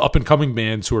know, all the up and coming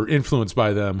bands who are influenced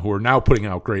by them, who are now putting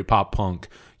out great pop punk,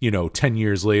 you know, 10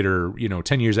 years later, you know,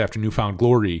 10 years after Newfound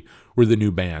Glory were the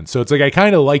new band. So it's like, I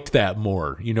kind of liked that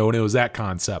more, you know, and it was that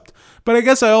concept. But I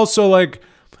guess I also, like,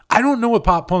 I don't know what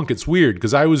pop punk, it's weird,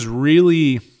 because I was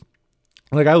really,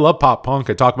 like, I love pop punk.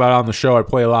 I talk about it on the show. I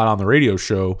play a lot on the radio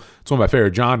show. It's one of my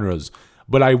favorite genres.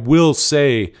 But I will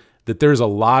say that there's a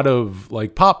lot of,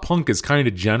 like, pop punk is kind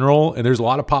of general, and there's a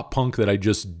lot of pop punk that I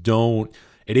just don't,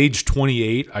 at age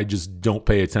 28, I just don't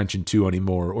pay attention to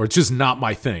anymore, or it's just not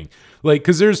my thing. Like,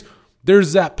 because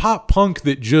there's that pop punk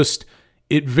that just,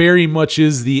 it very much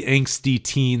is the angsty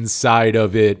teen side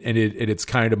of it, and it's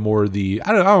kind of more the,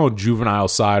 I don't know, juvenile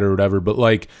side or whatever, but,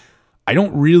 like, I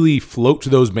don't really float to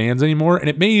those bands anymore, and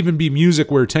it may even be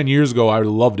music where 10 years ago I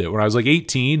loved it. When I was, like,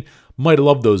 18, might have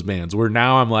loved those bands, where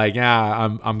now I'm like,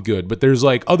 I'm good. But there's,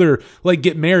 like, other, like,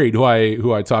 Get Married, who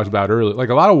I talked about earlier. Like,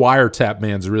 a lot of Wiretap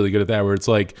bands are really good at that, where it's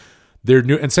like they're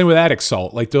new, and same with Attic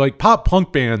Salt. Like, they're like pop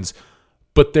punk bands,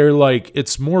 but they're like,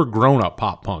 it's more grown up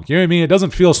pop punk. You know what I mean? It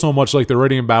doesn't feel so much like they're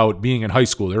writing about being in high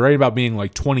school. They're writing about being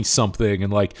like 20 something,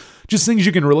 and like just things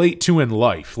you can relate to in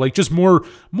life. Like, just more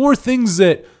things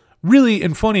that really,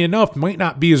 and funny enough, might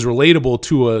not be as relatable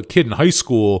to a kid in high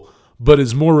school, but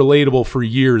is more relatable for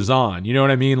years on. You know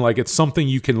what I mean? Like, it's something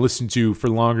you can listen to for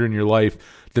longer in your life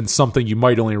than something you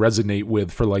might only resonate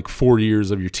with for like 4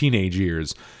 years of your teenage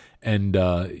years. And,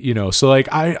 you know, so like,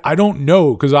 I don't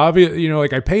know, because obviously, you know,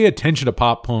 like, I pay attention to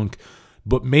pop punk,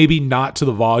 but maybe not to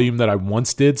the volume that I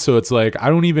once did. So it's like, I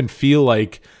don't even feel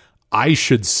like I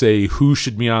should say who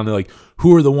should be on the, like,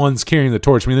 who are the ones carrying the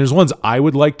torch. I mean, there's ones I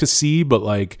would like to see, but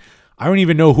like, I don't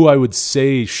even know who I would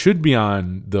say should be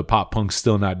on the Pop Punk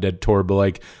Still Not Dead tour, but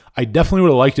like, I definitely would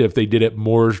have liked it if they did it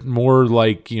more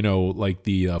like, you know, like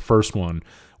the first one,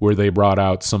 where they brought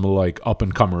out some of, like, up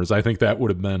and comers. I think that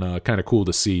would have been kind of cool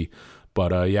to see.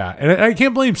 But yeah, and I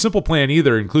can't blame Simple Plan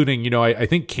either, including, you know, I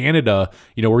think Canada,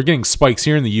 you know, we're getting spikes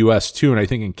here in the US too, and I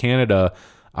think in Canada,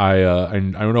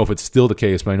 and I don't know if it's still the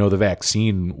case, but I know the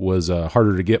vaccine was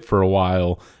harder to get for a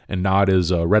while and not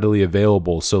as readily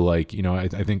available. So, like, you know, I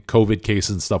think COVID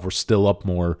cases and stuff were still up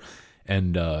more.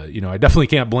 And, I definitely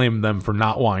can't blame them for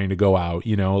not wanting to go out,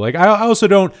 like I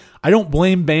also I don't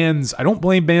blame bands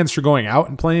for going out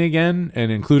and playing again,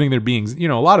 and including there being,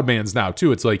 a lot of bands now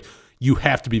too. It's like, you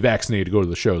have to be vaccinated to go to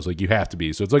the shows. Like, you have to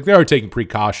be. So it's like they are taking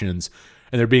precautions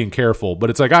and they're being careful. But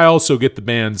it's like, I also get the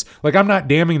bands, like, I'm not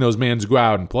damning those bands to go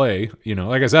out and play.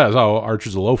 Like I said, I saw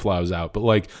Archers of Lo-Fi was out. But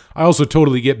like, I also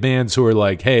totally get bands who are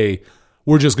like, hey,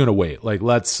 we're just going to wait. Like,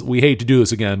 we hate to do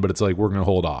this again, but it's like, we're going to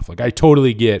hold off. Like, I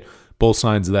totally get both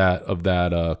sides of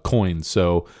that coin.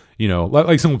 So,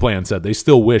 like some plan said, they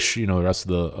still wish, the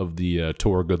rest of the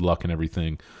tour good luck and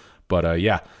everything. But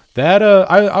yeah. That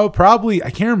I'll probably, I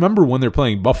can't remember when they're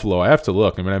playing Buffalo. I have to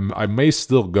look. I mean, I may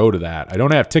still go to that. I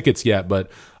don't have tickets yet, but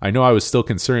I know I was still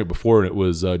considering it before, and it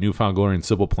was Newfound Glory and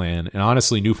Simple Plan. And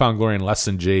honestly, Newfound Glory and Less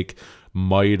Than Jake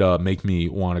might make me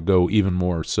want to go even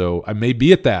more. So I may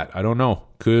be at that. I don't know.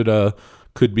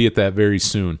 Could be at that very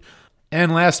soon.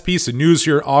 And last piece of news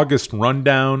here, August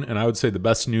rundown, and I would say the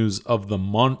best news of the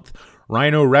month.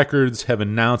 Rhino Records have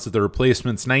announced that the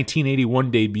Replacements'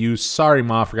 1981 debut, Sorry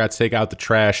Ma, Forgot to Take Out the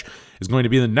Trash, is going to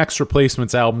be the next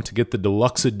Replacements album to get the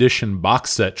deluxe edition box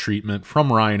set treatment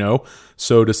from Rhino.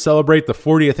 So to celebrate the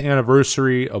 40th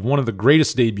anniversary of one of the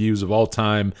greatest debuts of all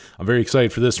time, I'm very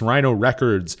excited for this. Rhino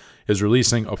Records is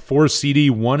releasing a 4-CD,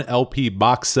 1-LP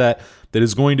box set that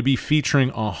is going to be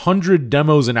featuring 100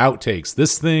 demos and outtakes.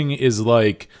 This thing is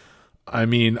like,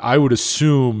 I would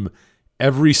assume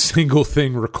every single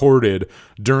thing recorded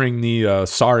during the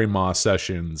Sorry Ma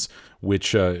sessions,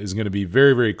 which is going to be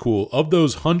very, very cool. Of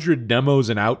those 100 demos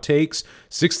and outtakes,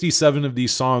 67 of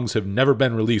these songs have never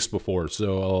been released before.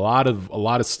 So a lot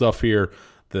of stuff here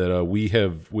that we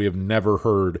have never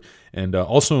heard. And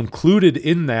also included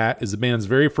in that is the band's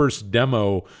very first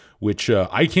demo, which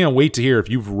I can't wait to hear. If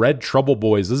you've read Trouble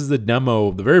Boys, this is the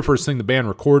demo, the very first thing the band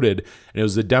recorded, and it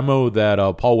was the demo that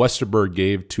Paul Westerberg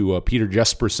gave to Peter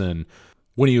Jesperson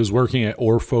when he was working at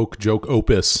Orfolk Joke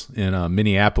Opus in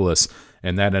Minneapolis,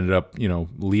 and that ended up,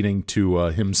 leading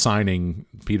to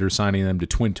Peter signing them to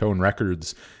Twin Tone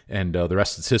Records, and the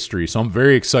rest is history. So I'm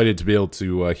very excited to be able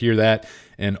to hear that.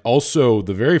 And also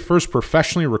the very first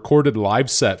professionally recorded live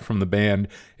set from the band,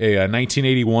 a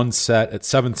 1981 set at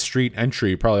 7th Street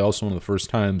Entry, probably also one of the first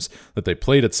times that they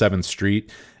played at 7th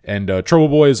Street. And Trouble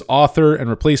Boys author and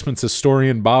Replacements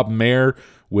historian Bob Mayer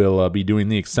will be doing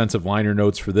the extensive liner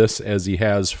notes for this, as he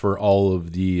has for all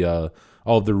of the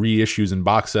reissues and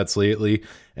box sets lately.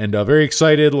 And very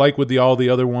excited, like with all the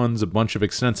other ones, a bunch of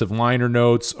extensive liner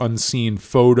notes, unseen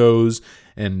photos,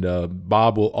 and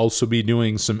Bob will also be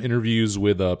doing some interviews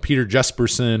with Peter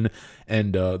Jesperson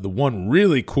and the one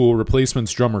really cool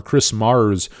Replacements drummer, Chris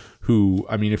Mars, who,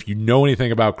 if you know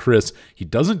anything about Chris, he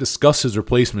doesn't discuss his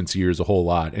Replacements years a whole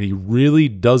lot, and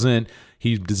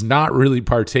he does not really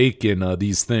partake in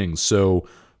these things. So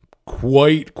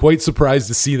quite surprised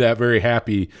to see that, very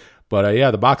happy. But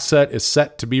yeah, the box set is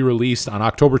set to be released on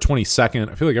October 22nd.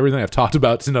 I feel like everything I've talked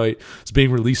about tonight is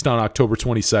being released on October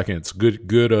 22nd. It's a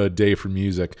good day for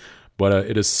music. But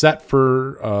it is set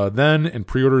for then, and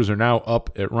pre-orders are now up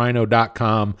at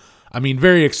rhino.com.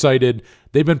 Very excited.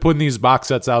 They've been putting these box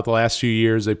sets out the last few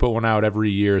years. They put one out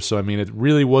every year. So, it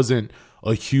really wasn't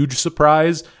a huge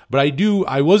surprise. But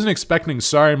I wasn't expecting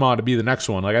Sorry Ma to be the next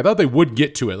one. Like, I thought they would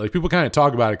get to it. Like, people kind of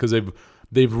talk about it because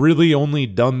they've really only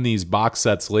done these box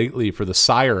sets lately for the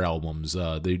Sire albums.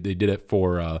 They did it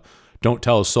for Don't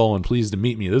Tell a Soul and Pleased to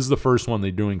Meet Me. This is the first one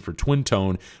they're doing for Twin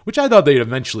Tone, which I thought they'd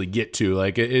eventually get to.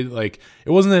 Like, it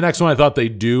wasn't the next one I thought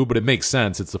they'd do, but it makes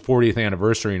sense. It's the 40th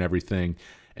anniversary and everything.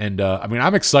 And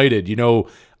I'm excited.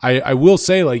 I will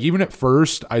say, like, even at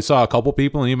first, I saw a couple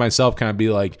people and even myself kind of be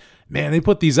like, man, they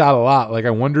put these out a lot. Like,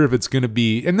 I wonder if it's going to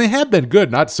be, and they have been good.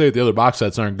 Not to say that the other box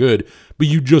sets aren't good, but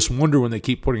you just wonder when they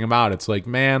keep putting them out. It's like,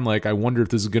 man, like, I wonder if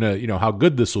this is going to, how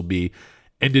good this will be.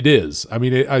 And it is.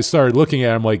 I started looking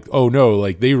at them like, oh no,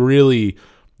 like they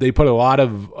put a lot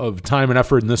of time and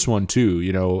effort in this one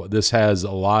too. This has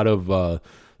a lot of,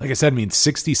 like I said,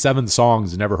 67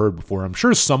 songs never heard before. I'm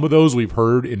sure some of those we've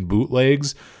heard in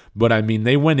bootlegs, but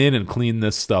they went in and cleaned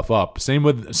this stuff up. Same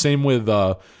with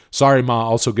Sorry Ma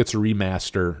also gets a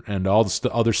remaster, and all the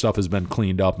other stuff has been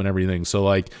cleaned up and everything. So,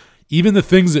 like, even the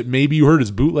things that maybe you heard as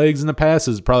bootlegs in the past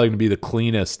is probably going to be the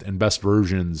cleanest and best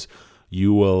versions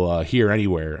you will hear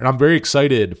anywhere. And I'm very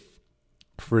excited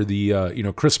for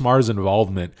the Chris Mars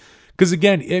involvement, because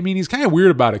again, he's kind of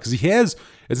weird about it, because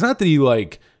it's not that he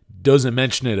like doesn't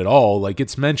mention it at all. Like,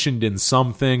 it's mentioned in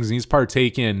some things, and he's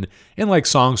partaken in like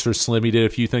Songs for Slim. He did a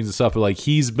few things and stuff, but like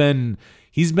he's been,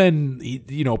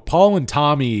 Paul and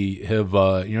Tommy have,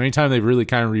 anytime they've really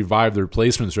kind of revived the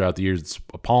Replacements throughout the years, it's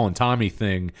a Paul and Tommy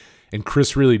thing, and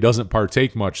Chris really doesn't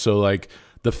partake much. So, like,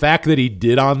 the fact that he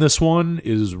did on this one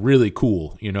is really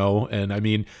cool, you know? And I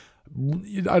mean,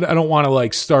 I don't want to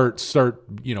like start,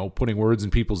 you know, putting words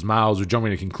in people's mouths or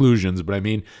jumping to conclusions, but I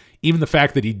mean, even the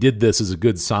fact that he did this is a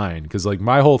good sign. Cause like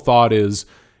my whole thought is,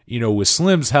 you know, with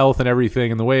Slim's health and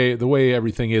everything and the way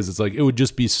everything is, it's like, it would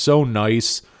just be so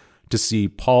nice to see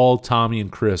Paul, Tommy,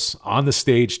 and Chris on the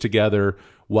stage together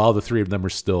while the three of them are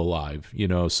still alive, you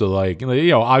know? So like, you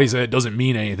know, obviously it doesn't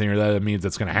mean anything or that it means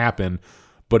that's going to happen,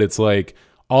 but it's like,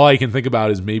 all I can think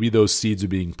about is maybe those seeds are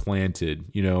being planted,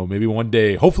 you know, maybe one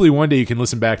day, hopefully one day you can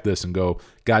listen back to this and go,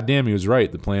 God damn, he was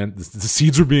right. The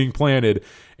seeds were being planted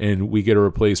and we get a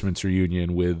replacements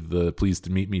reunion with the Pleased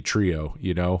to Meet Me trio,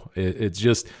 you know? It's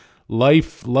just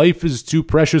life is too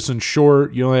precious and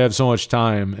short. You only have so much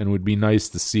time, and it would be nice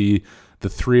to see the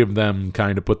three of them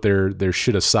kind of put their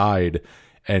shit aside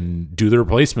and do the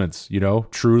replacements, you know,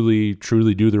 truly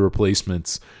do the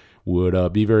replacements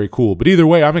would be very cool. But either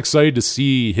way, I'm excited to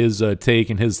see his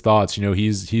take and his thoughts. You know,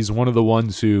 he's one of the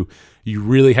ones who you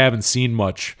really haven't seen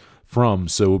much from,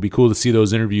 so it would be cool to see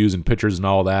those interviews and pictures and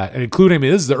all that, and including, I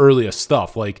mean, this is the earliest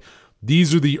stuff. Like,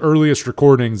 these are the earliest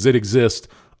recordings that exist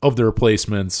of the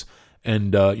replacements.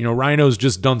 And, you know, Rhino's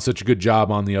just done such a good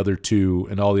job on the other two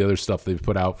and all the other stuff they've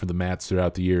put out for the Mats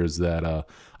throughout the years that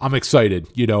I'm excited,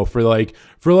 you know, for like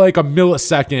a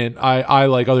millisecond. I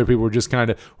like other people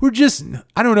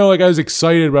I don't know, like I was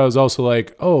excited, but I was also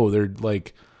like, oh, they're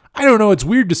like, I don't know. It's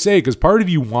weird to say because part of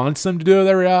you wants them to do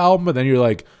every album, but then you're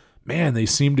like, man, they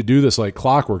seem to do this like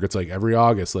clockwork. It's like every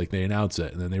August, like they announce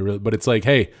it. And then but it's like,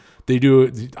 hey, they do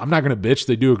it. I'm not going to bitch.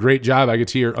 They do a great job. I get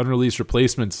to hear unreleased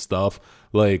replacement stuff.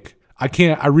 Like,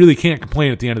 I really can't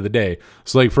complain at the end of the day.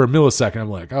 So like for a millisecond, I'm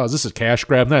like, oh, is this a cash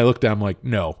grab? And then I look down, I'm like,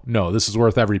 no, this is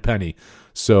worth every penny.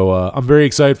 So I'm very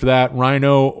excited for that.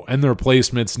 Rhino and the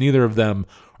replacements, neither of them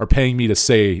are paying me to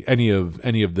say any of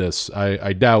this.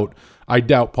 I doubt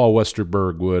Paul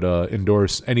Westerberg would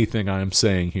endorse anything I'm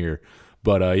saying here.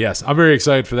 But yes, I'm very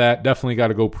excited for that. Definitely got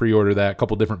to go pre-order that. A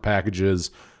couple different packages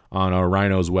on our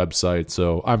Rhino's website,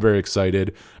 so I'm very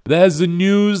excited. But that is the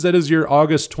news. That is your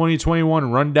August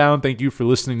 2021 rundown. Thank you for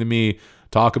listening to me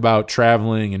talk about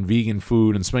traveling and vegan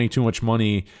food and spending too much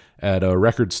money at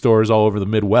record stores all over the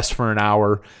Midwest for an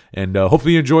hour. And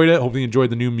hopefully you enjoyed it. Hopefully you enjoyed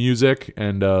the new music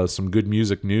and some good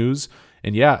music news.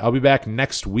 And yeah, I'll be back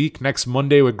next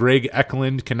Monday with Greg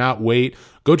Eklund. Cannot wait.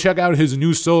 Go check out his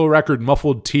new solo record,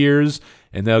 Muffled Tears,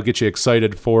 and that'll get you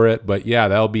excited for it. But yeah,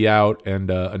 that'll be out, and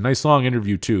a nice long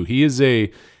interview too.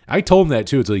 I told him that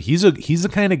too. It's like he's the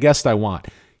kind of guest I want.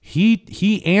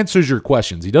 He answers your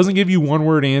questions. He doesn't give you one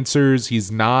word answers.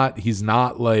 He's not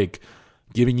like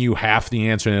giving you half the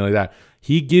answer or anything like that.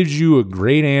 He gives you a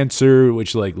great answer,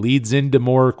 which like leads into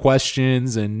more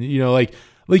questions, and you know, like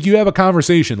you have a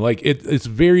conversation. Like it's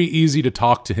very easy to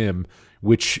talk to him,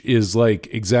 which is like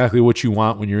exactly what you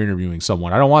want when you're interviewing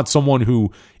someone. I don't want someone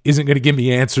who isn't going to give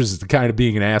me answers to kind of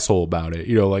being an asshole about it,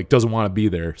 you know, like doesn't want to be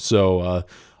there. So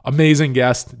amazing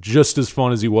guest, just as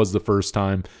fun as he was the first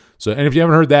time. So, and if you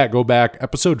haven't heard that, go back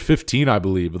episode 15, I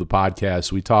believe, of the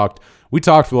podcast. We talked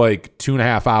for like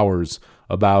 2.5 hours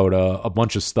about a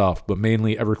bunch of stuff, but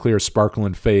mainly Everclear Sparkle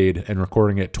and Fade, and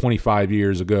recording it 25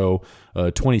 years ago,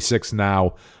 26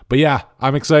 now. But yeah,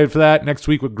 I'm excited for that next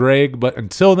week with Greg. But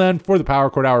until then, for the Power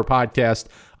Chord Hour podcast,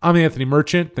 I'm Anthony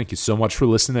Merchant. Thank you so much for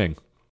listening.